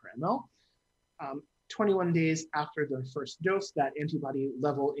units per ml. 21 days after the first dose, that antibody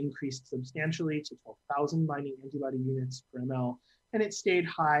level increased substantially to 12,000 binding antibody units per ml, and it stayed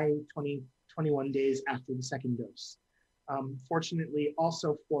high 21 days after the second dose. Fortunately,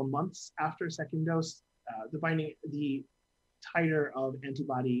 also 4 months after second dose, the titer of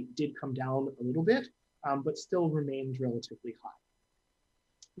antibody did come down a little bit, but still remained relatively high.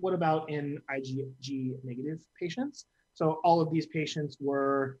 What about in IgG negative patients? So all of these patients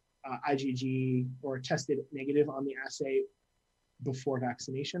were IgG or tested negative on the assay before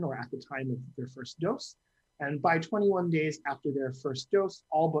vaccination or at the time of their first dose. And by 21 days after their first dose,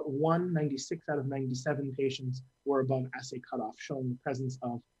 all but 96 out of 97 patients were above assay cutoff, showing the presence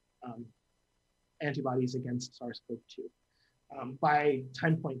of antibodies against SARS-CoV-2. By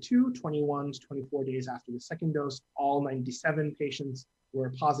time point 2, 21 to 24 days after the second dose, all 97 patients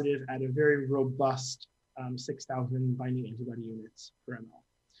were positive at a very robust 6,000 binding antibody units per ml.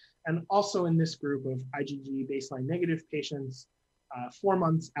 And also in this group of IgG baseline negative patients, 4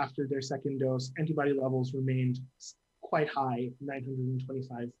 months after their second dose, antibody levels remained quite high,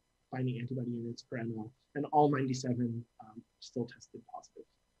 925 binding antibody units per ml, and all 97 still tested positive.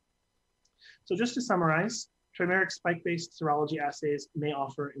 So just to summarize, trimeric spike-based serology assays may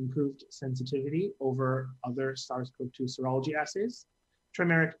offer improved sensitivity over other SARS-CoV-2 serology assays. The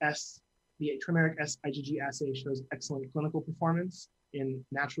trimeric S IgG assay shows excellent clinical performance in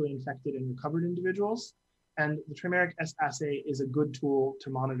naturally infected and recovered individuals. And the trimeric S assay is a good tool to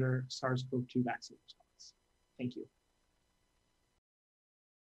monitor SARS-CoV-2 vaccine response. Thank you.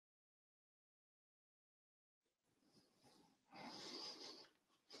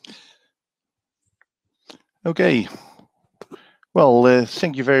 Okay. Well,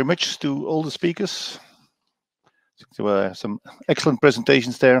 thank you very much to all the speakers. There were some excellent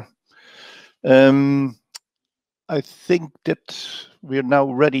presentations there. I think that we're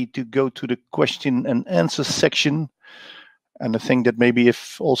now ready to go to the question and answer section. And I think that maybe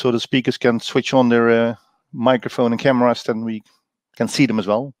if also the speakers can switch on their microphone and cameras, then we can see them as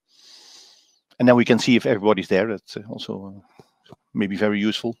well. And then we can see if everybody's there. That's also maybe very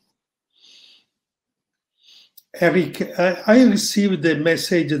useful. Eric, I received the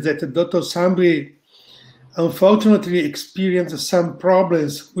message that Dr. Sambri unfortunately experienced some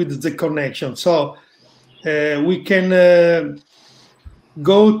problems with the connection. So we can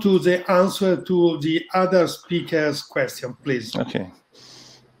go to the answer to the other speaker's question, please. Okay.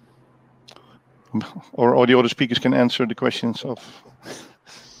 Or the other speakers can answer the questions of...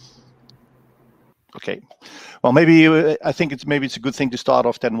 Okay. Well, maybe I think it's a good thing to start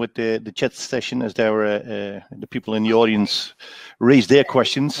off then with the chat session, as there were the people in the audience raised their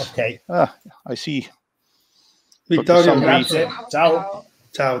questions. Okay. I see. Vittorio, grazie. Ciao.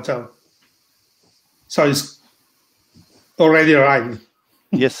 Ciao, ciao. So it's already arrived.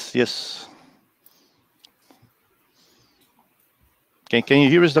 Yes, yes. Can you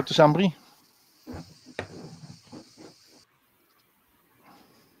hear us, Dr. Sambri?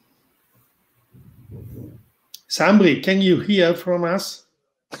 Sambri, can you hear from us?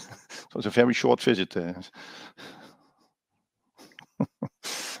 It was a very short visit.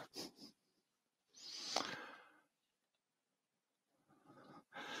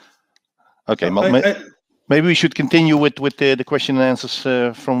 Okay, maybe we should continue with the question and answers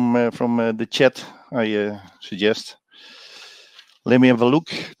from the chat. I suggest. Let me have a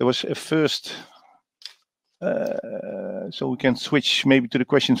look. There was a first, so we can switch maybe to the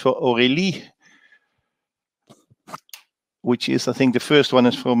questions for Aurélie, which is, I think, the first one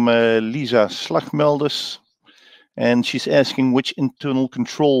is from Lisa Slagmelders, and she's asking which internal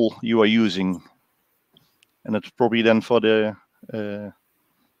control you are using, and that's probably then for the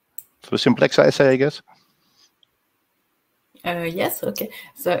simplex assay, I guess. Yes, okay.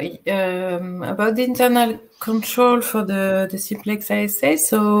 So about the internal control for the simplex assay,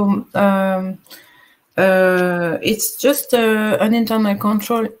 so it's just an internal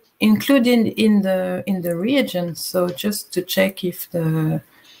control included in the reagent. So just to check if the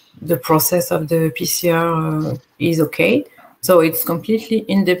process of the PCR is okay. So it's completely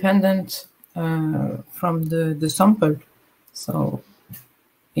independent from the sample. So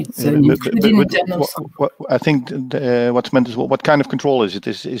it's an internal sample. I think what's meant is what kind of control is it?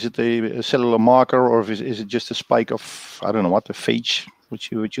 Is it a cellular marker, or is it just a spike of, I don't know what, a phage which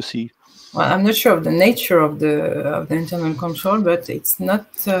you see? Well, I'm not sure of the nature of the internal control, but it's not.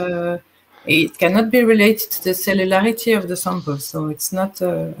 It cannot be related to the cellularity of the sample, so it's not.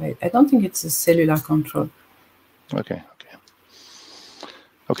 I don't think it's a cellular control. Okay,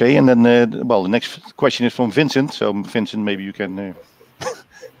 and then well, the next question is from Vincent. So Vincent, maybe you can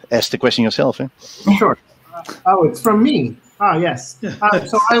ask the question yourself. Eh? Sure. Oh, it's from me. Ah, yes.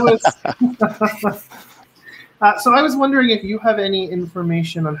 So I was. So I was wondering if you have any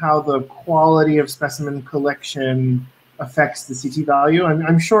information on how the quality of specimen collection affects the CT value.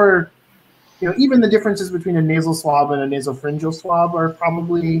 I'm sure, even the differences between a nasal swab and a nasopharyngeal swab are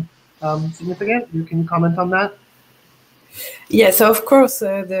probably significant. You can comment on that? Yes, of course.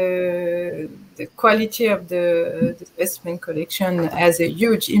 The quality of the specimen collection has a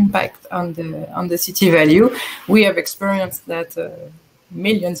huge impact on the CT value. We have experienced that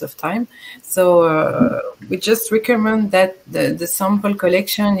millions of times. So we just recommend that the sample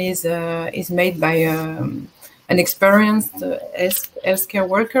collection is made by an experienced healthcare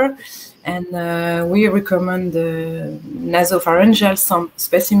worker, and we recommend the nasopharyngeal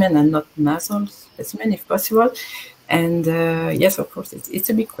specimen and not nasal specimen if possible. And yes, of course, it's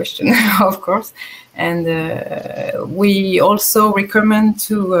a big question, of course. And we also recommend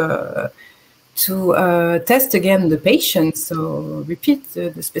to test again the patient, so repeat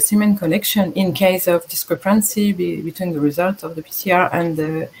the specimen collection in case of discrepancy between the result of the PCR and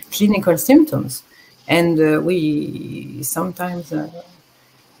the clinical symptoms. And we sometimes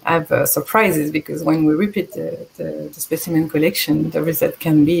have surprises, because when we repeat the specimen collection, the result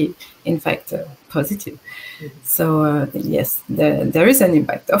can be, in fact, positive. So yes, there is an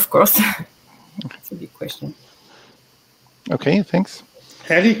impact, of course. It's a big question. Okay, thanks.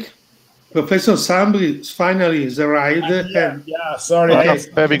 Eric? Professor Sambri finally has arrived. Yeah, sorry. Okay.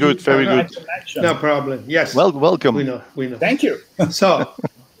 Very good, very good. No problem. Yes. Well, welcome. We know. Thank you. So,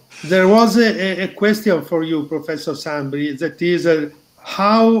 there was a question for you, Professor Sambri, that is,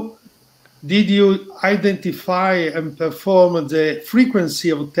 how did you identify and perform the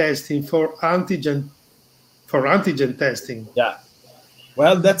frequency of testing for antigen testing? Yeah.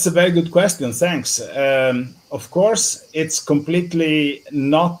 Well, that's a very good question. Thanks. Of course, it's completely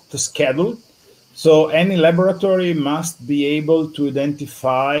not scheduled. So any laboratory must be able to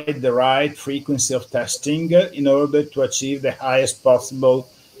identify the right frequency of testing in order to achieve the highest possible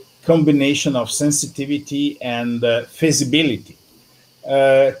combination of sensitivity and feasibility.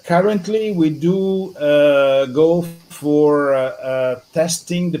 Currently, we do go for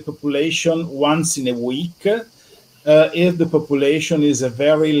testing the population once in a week. If the population is a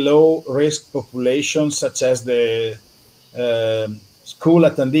very low risk population, such as the school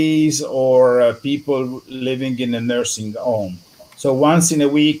attendees or people living in a nursing home. So once in a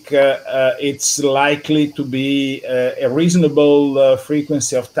week, it's likely to be a reasonable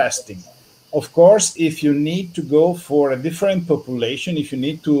frequency of testing. Of course, if you need to go for a different population, if you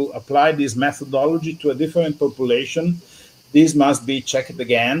need to apply this methodology to a different population, this must be checked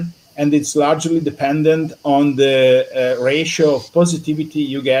again. And it's largely dependent on the ratio of positivity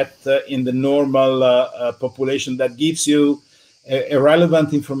you get in the normal population that gives you a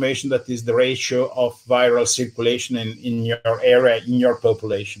relevant information, that is the ratio of viral circulation in your area, in your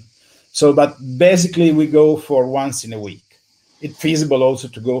population. So, but basically we go for once in a week. it's feasible also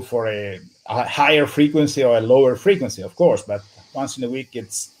to go for a higher frequency or a lower frequency, of course, but once in a week,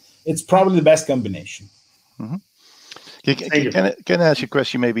 it's probably the best combination. Mm-hmm. Can I ask you a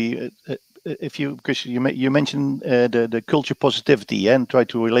question? Maybe because you mentioned the culture positivity and try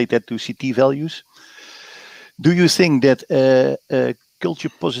to relate that to CT values. Do you think that culture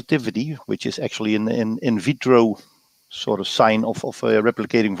positivity, which is actually an in vitro sort of sign of a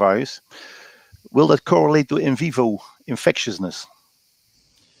replicating virus, will that correlate to in vivo infectiousness?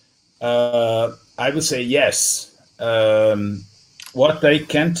 I would say yes. What I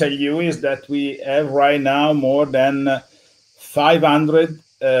can tell you is that we have right now more than 500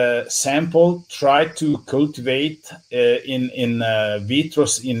 sample tried to cultivate in vitro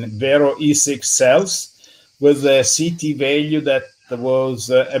in Vero E6 cells with a CT value that was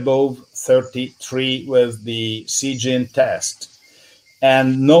above 33 with the CGene test.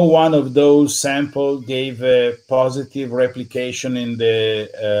 And no one of those samples gave a positive replication in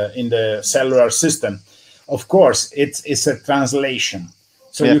the cellular system. Of course, it's a translation,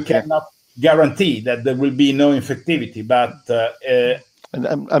 so you cannot guarantee that there will be no infectivity. But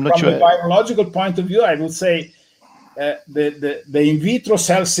I'm not from sure. a biological point of view, I would say the in vitro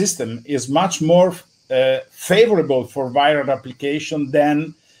cell system is much more favorable for viral replication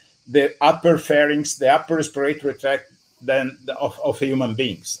than the upper pharynx, the upper respiratory tract of human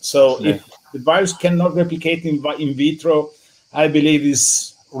beings. So if the virus cannot replicate in vitro, I believe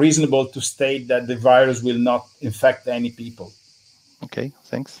it's reasonable to state that the virus will not infect any people. Okay,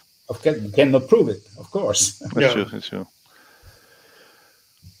 thanks. Okay, you cannot prove it, of course. That's true.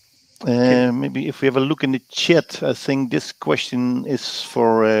 Maybe if we have a look in the chat, I think this question is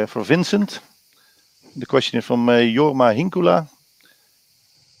for Vincent. The question is from Jorma Hinkula.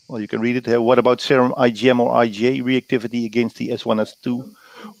 Well, you can read it here. What about serum IgM or IgA reactivity against the S1S2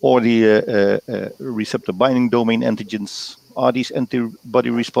 or the receptor binding domain antigens? Are these antibody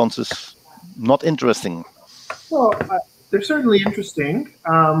responses not interesting? Well, they're certainly interesting.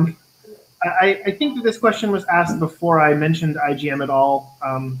 I think that this question was asked before I mentioned IgM at all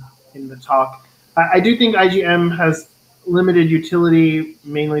in the talk. I do think IgM has limited utility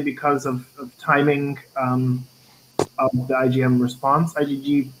mainly because of timing of the IgM response.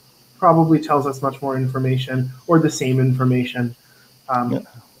 IgG probably tells us much more information or the same information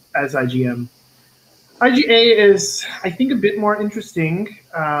as IgM. IgA is, I think, a bit more interesting.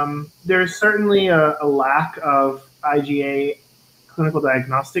 There's certainly a lack of IgA clinical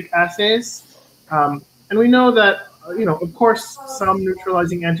diagnostic assays. And we know that, of course, some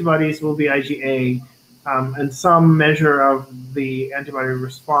neutralizing antibodies will be IgA, and some measure of the antibody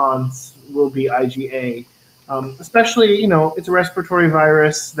response will be IgA. Especially, it's a respiratory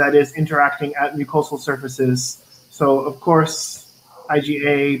virus that is interacting at mucosal surfaces. So, of course,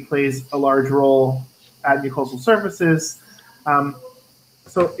 IgA plays a large role at mucosal surfaces.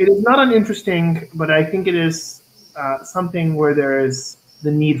 So it is not uninteresting, but I think it is something where there is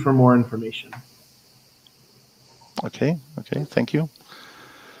the need for more information. Okay, thank you.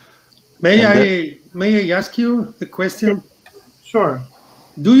 May I ask you a question? Sure.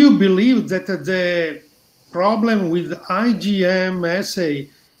 Do you believe that the problem with IgM assay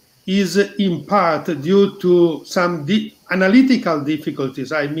is in part due to some analytical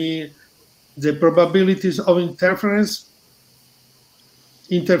difficulties? I mean, the probabilities of interference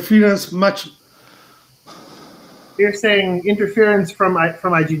much. You're saying interference from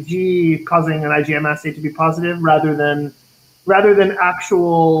IgG causing an IgM assay to be positive rather than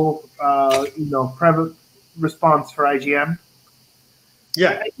actual response for IgM?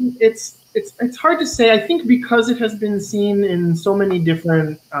 Yeah, I think it's hard to say. I think because it has been seen in so many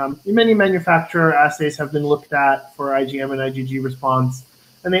different, many manufacturer assays have been looked at for IgM and IgG response,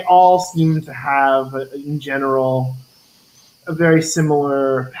 and they all seem to have, in general, a very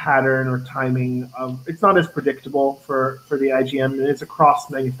similar pattern or timing of. It's not as predictable for the IgM, and it's across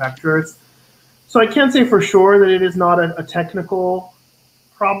manufacturers. So I can't say for sure that it is not a technical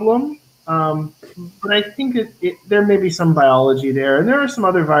problem. But I think there may be some biology there. And there are some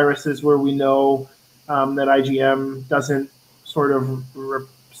other viruses where we know that IgM doesn't sort of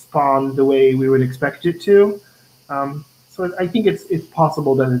respond the way we would expect it to. So I think it's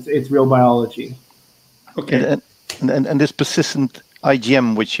possible that it's real biology. Okay. And this persistent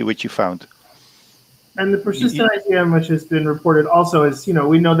IgM which you found? And the persistent IgM, which has been reported also, is,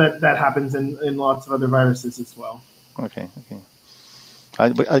 we know that happens in lots of other viruses as well. Okay.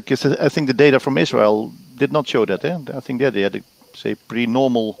 I guess I think the data from Israel did not show that. I think they had a pretty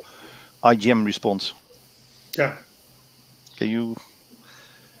normal IgM response. Yeah. Can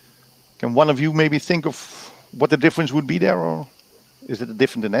one of you maybe think of what the difference would be there, or is it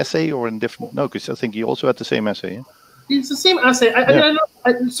different in assay or in different? No, because I think you also had the same assay. It's the same assay. I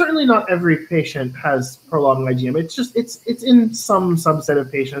mean, certainly not every patient has prolonged IgM. It's just it's in some subset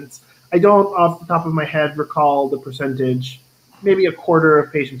of patients. I don't, off the top of my head, recall the percentage. Maybe a quarter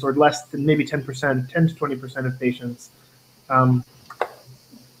of patients, or less than maybe 10%, 10 to 20% of patients.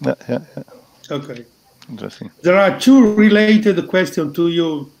 Okay. Interesting. There are two related questions to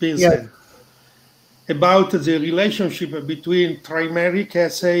you, Vincent, about the relationship between trimeric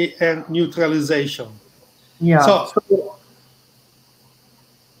assay and neutralization. Yeah. So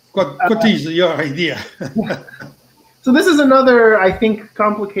what is your idea? So this is another, I think,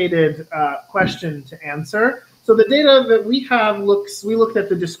 complicated question to answer. So the data that we have we looked at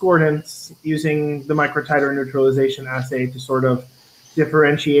the discordance using the microtiter neutralization assay to sort of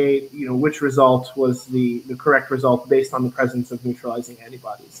differentiate, which result was the correct result based on the presence of neutralizing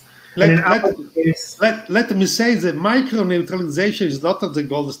antibodies. Let me say that microneutralization is not the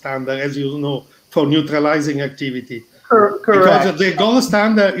gold standard, as you know, for neutralizing activity. Correct. Because the gold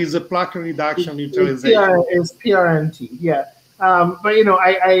standard is a plaque reduction neutralization. Is PRNT, yeah. But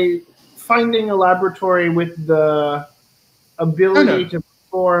I finding a laboratory with the ability to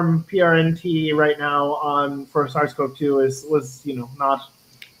perform PRNT right now for SARS-CoV-2 was not.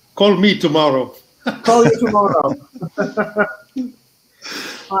 Call me tomorrow. Call you tomorrow.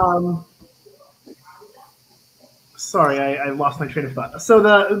 Sorry, I lost my train of thought. So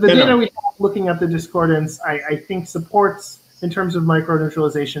the data we have looking at the discordance, I think supports, in terms of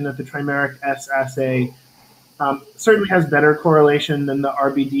microneutralization, that the trimeric S assay certainly has better correlation than the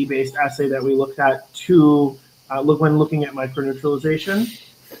RBD-based assay that we looked at when looking at microneutralization.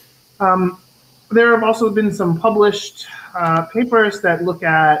 There have also been some published papers that look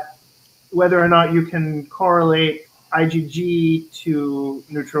at whether or not you can correlate IgG to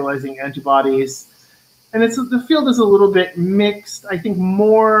neutralizing antibodies. And the field is a little bit mixed. I think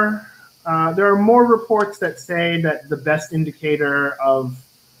there are more reports that say that the best indicator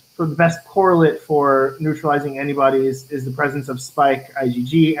the best correlate for neutralizing antibodies is the presence of spike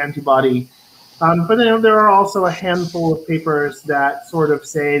IgG antibody. But there are also a handful of papers that sort of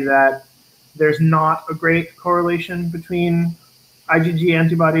say that there's not a great correlation between IgG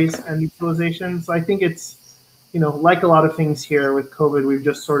antibodies and neutralization. So I think it's, like a lot of things here with COVID, we've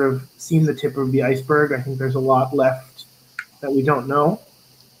just sort of seen the tip of the iceberg. I think there's a lot left that we don't know.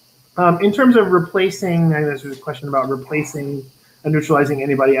 In terms of replacing, I know there's a question about replacing a neutralizing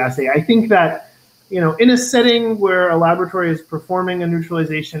antibody assay. I think that, in a setting where a laboratory is performing a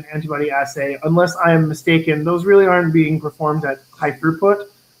neutralization antibody assay, unless I am mistaken, those really aren't being performed at high throughput.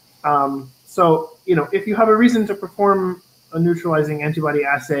 So, if you have a reason to perform a neutralizing antibody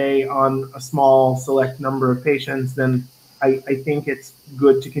assay on a small select number of patients, then I think it's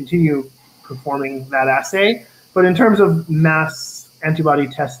good to continue performing that assay. But in terms of mass antibody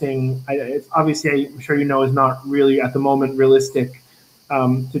testing, it's obviously, I'm sure is not really at the moment realistic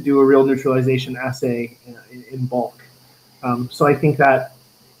to do a real neutralization assay in bulk. So I think that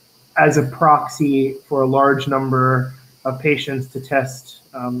as a proxy for a large number of patients to test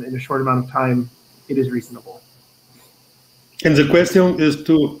in a short amount of time, it is reasonable. And the question is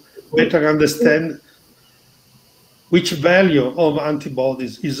to better understand which value of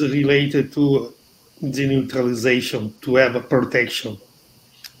antibodies is related to the neutralization to have a protection.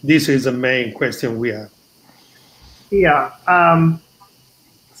 This is the main question we have. Yeah.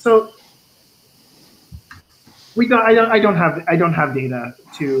 So I don't have data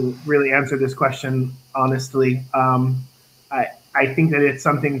to really answer this question honestly. I think that it's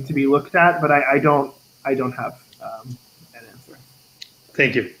something to be looked at, but I don't have an answer.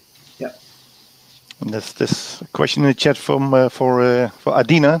 Thank you. Yeah. And there's this question in the chat for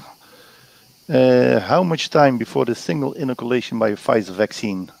Adina. How much time before the single inoculation by a Pfizer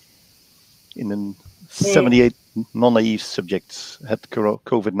vaccine in 78 non-naive subjects had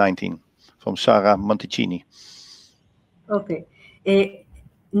COVID-19? From Sarah Monticini. Okay.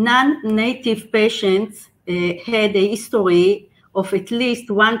 Non-native patients had a history of at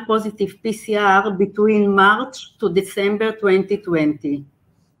least one positive PCR between March to December 2020.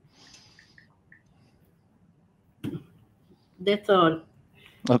 That's all.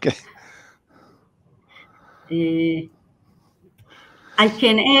 Okay. I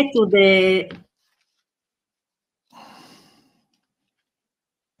can add to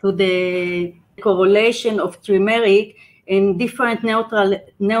the correlation of trimeric and different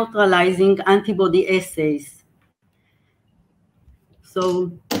neutralizing antibody assays.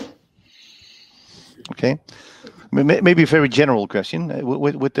 So, okay, maybe a very general question.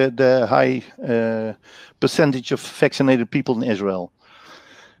 With the high percentage of vaccinated people in Israel,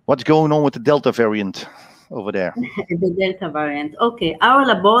 what's going on with the Delta variant? over there? The Delta variant. Okay, our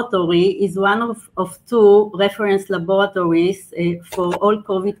laboratory is one of two reference laboratories for all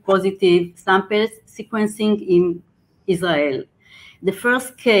COVID positive samples sequencing in Israel. The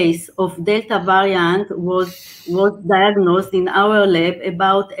first case of Delta variant was diagnosed in our lab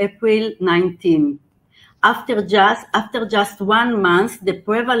about April 19. After just 1 month, the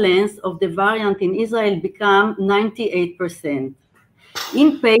prevalence of the variant in Israel became 98%.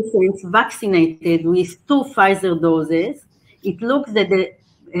 In patients vaccinated with 2 Pfizer doses, it looks that the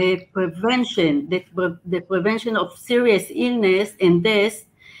prevention of serious illness and death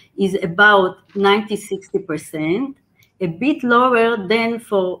is about 90–60%, a bit lower than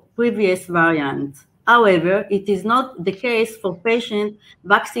for previous variants. However, it is not the case for patients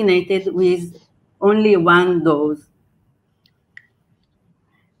vaccinated with only 1 dose.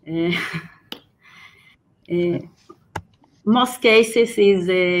 Most cases is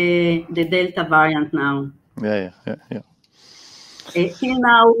the Delta variant now. Yeah. Till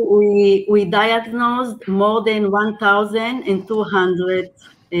now, we diagnosed more than 1,200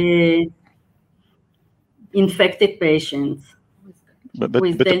 infected patients with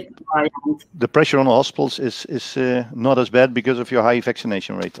Delta variant. The pressure on the hospitals is not as bad because of your high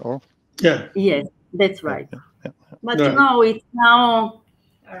vaccination rate, or? Yeah. Yes, that's right. Yeah. But no, it's now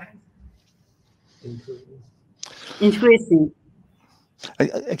increasing.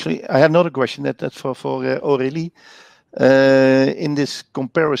 Actually, I have another question that's for Aurélie. In this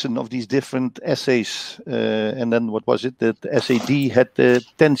comparison of these different assays, and then what was it? That SAD had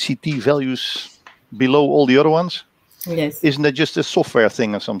 10 CT values below all the other ones. Yes. Isn't that just a software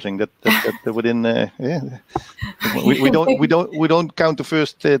thing or something that within? We don't count the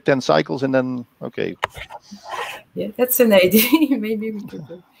first 10 cycles and then okay. Yeah, that's an idea. Maybe we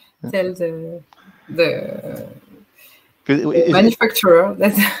could tell the manufacturer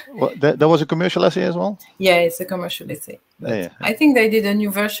that. Well, that was a commercial assay as well. Yeah, it's a commercial assay. Yeah. I think they did a new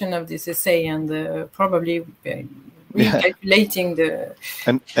version of this assay and probably recalculating the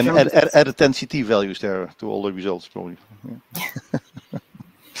and added 10 CT values there to all the results probably. Yeah.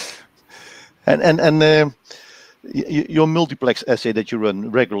 and your multiplex assay that you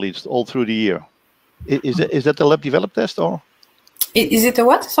run regularly all through the year, is that a lab developed test or? Is it a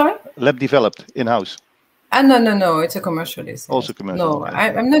what? Sorry. Lab developed in-house. No, it's a commercial assay. Also commercial. No, okay.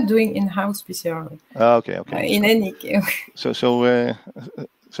 I'm not doing in-house PCR. Okay. In any case.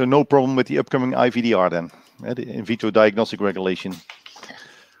 So no problem with the upcoming IVDR then, the in vitro diagnostic regulation.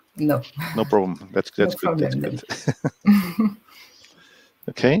 No. No problem. That's no good. problem, that's good.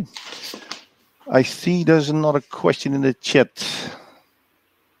 Okay. I see there's another question in the chat.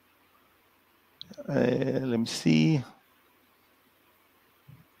 Let me see.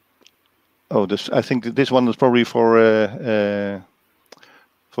 Oh, I think this one is probably for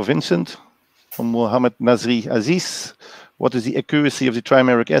Vincent from Mohammed Nazri Aziz. What is the accuracy of the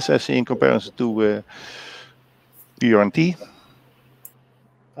trimeric assay in comparison to PRNT?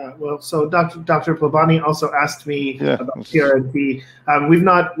 Well, so Dr. Plabani also asked me about PRNT. We've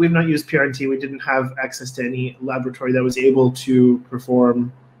not used PRNT. We didn't have access to any laboratory that was able to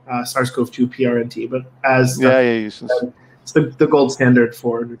perform SARS-CoV-2 PRNT. But as it's the gold standard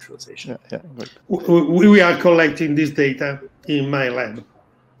for neutralization. Right. We are collecting this data in my lab.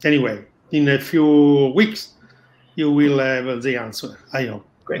 Anyway, in a few weeks, you will have the answer, I hope.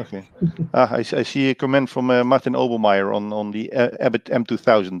 Great. Okay. I see a comment from Martin Obermeyer on the Abbott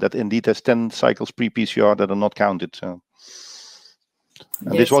M2000 that indeed has 10 cycles pre-PCR that are not counted. So.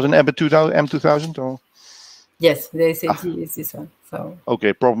 Yes. This was an Abbott M2000? Or? Yes, the SAT is this one. So.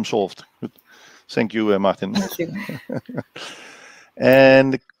 Okay, problem solved. Good. Thank you, Martin. Thank you.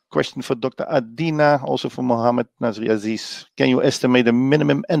 And the question for Dr. Adina, also from Mohammed Nazri Aziz. Can you estimate a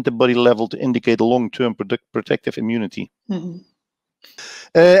minimum antibody level to indicate long-term protective immunity? Mm-hmm.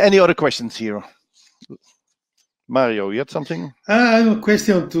 Any other questions here? Mario, you had something? I have a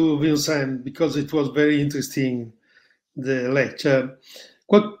question to Vincent because it was very interesting, the lecture.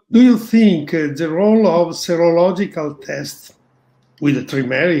 What do you think the role of serological tests with a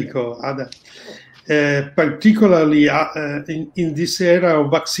trimeric or other, particularly in this era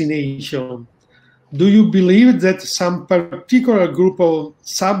of vaccination? Do you believe that some particular group of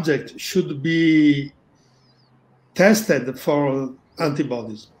subjects should be tested for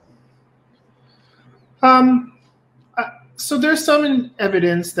antibodies? So there's some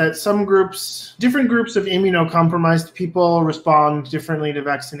evidence that different groups of immunocompromised people respond differently to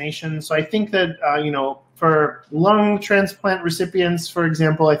vaccination. So I think that, for lung transplant recipients, for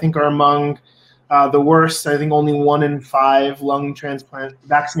example, I think are among the worst. I think only 1 in 5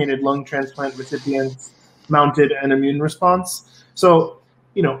 vaccinated lung transplant recipients mounted an immune response. So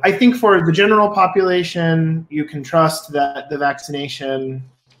you know, I think for the general population, you can trust that the vaccination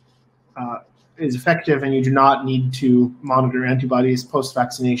is effective and you do not need to monitor antibodies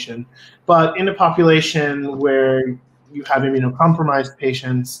post-vaccination. But in a population where you have immunocompromised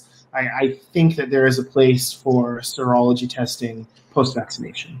patients, I think that there is a place for serology testing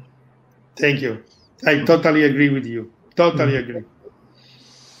post-vaccination. Thank you. I totally agree with you. Totally agree.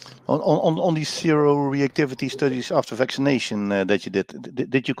 On these seroreactivity studies after vaccination that you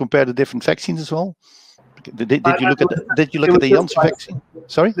did you compare the different vaccines as well? Did you look at the Janssen vaccine?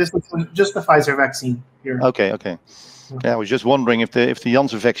 Sorry, this was just the Pfizer vaccine here. Okay. Yeah, I was just wondering if the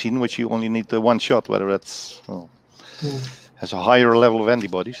Janssen vaccine, which you only need the one shot, whether that's has a higher level of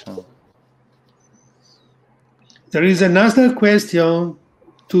antibodies. So. There is another question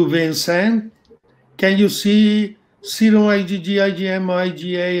to Vincent. Can you see serum IgG, IgM,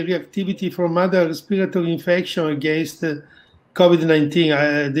 IgA reactivity from other respiratory infection against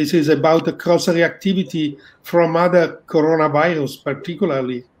COVID-19? This is about the cross-reactivity from other coronavirus,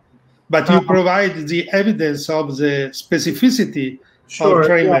 particularly. But you provide the evidence of the specificity of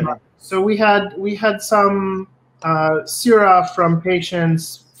trimeric. So we had some sera from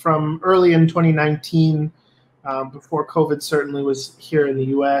patients from early in 2019, before COVID certainly was here in the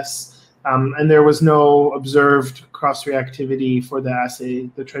US. And there was no observed cross-reactivity for the assay,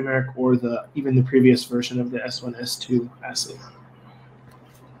 the trimeric, or even the previous version of the S1, S2 assay.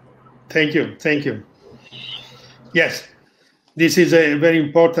 Thank you. Yes, this is a very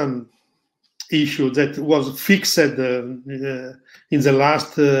important issue that was fixed in the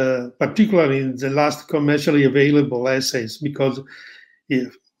last, particularly in the last commercially available assays, because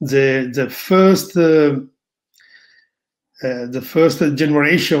if the first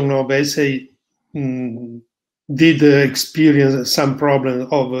generation of assay did experience some problem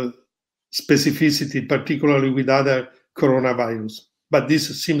of specificity, particularly with other coronavirus. But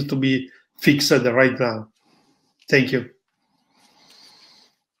this seems to be fixed right now. Thank you.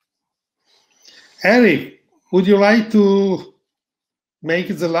 Eric, would you like to make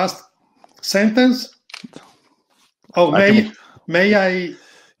the last sentence? Oh, may I?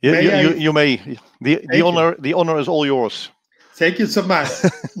 You may. The honor is all yours. Thank you so much.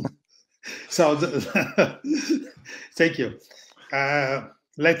 So, thank you.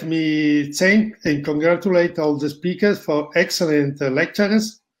 Let me thank and congratulate all the speakers for excellent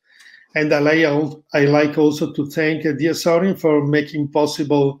lectures. And I like also to thank dear Sorin for making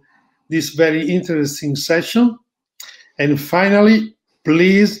possible this very interesting session. And finally,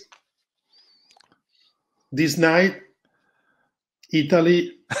 please, this night,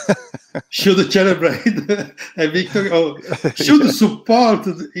 Italy should celebrate a victory, or should support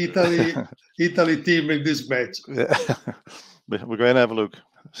the Italy team in this match. We're going to have a look.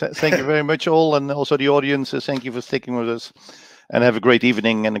 Thank you very much all, and also the audience. Thank you for sticking with us, and have a great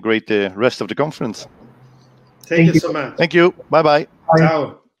evening and a great rest of the conference. Thank you so much. Thank you. Bye-bye.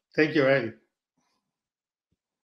 Ciao. Thank you, Eddie.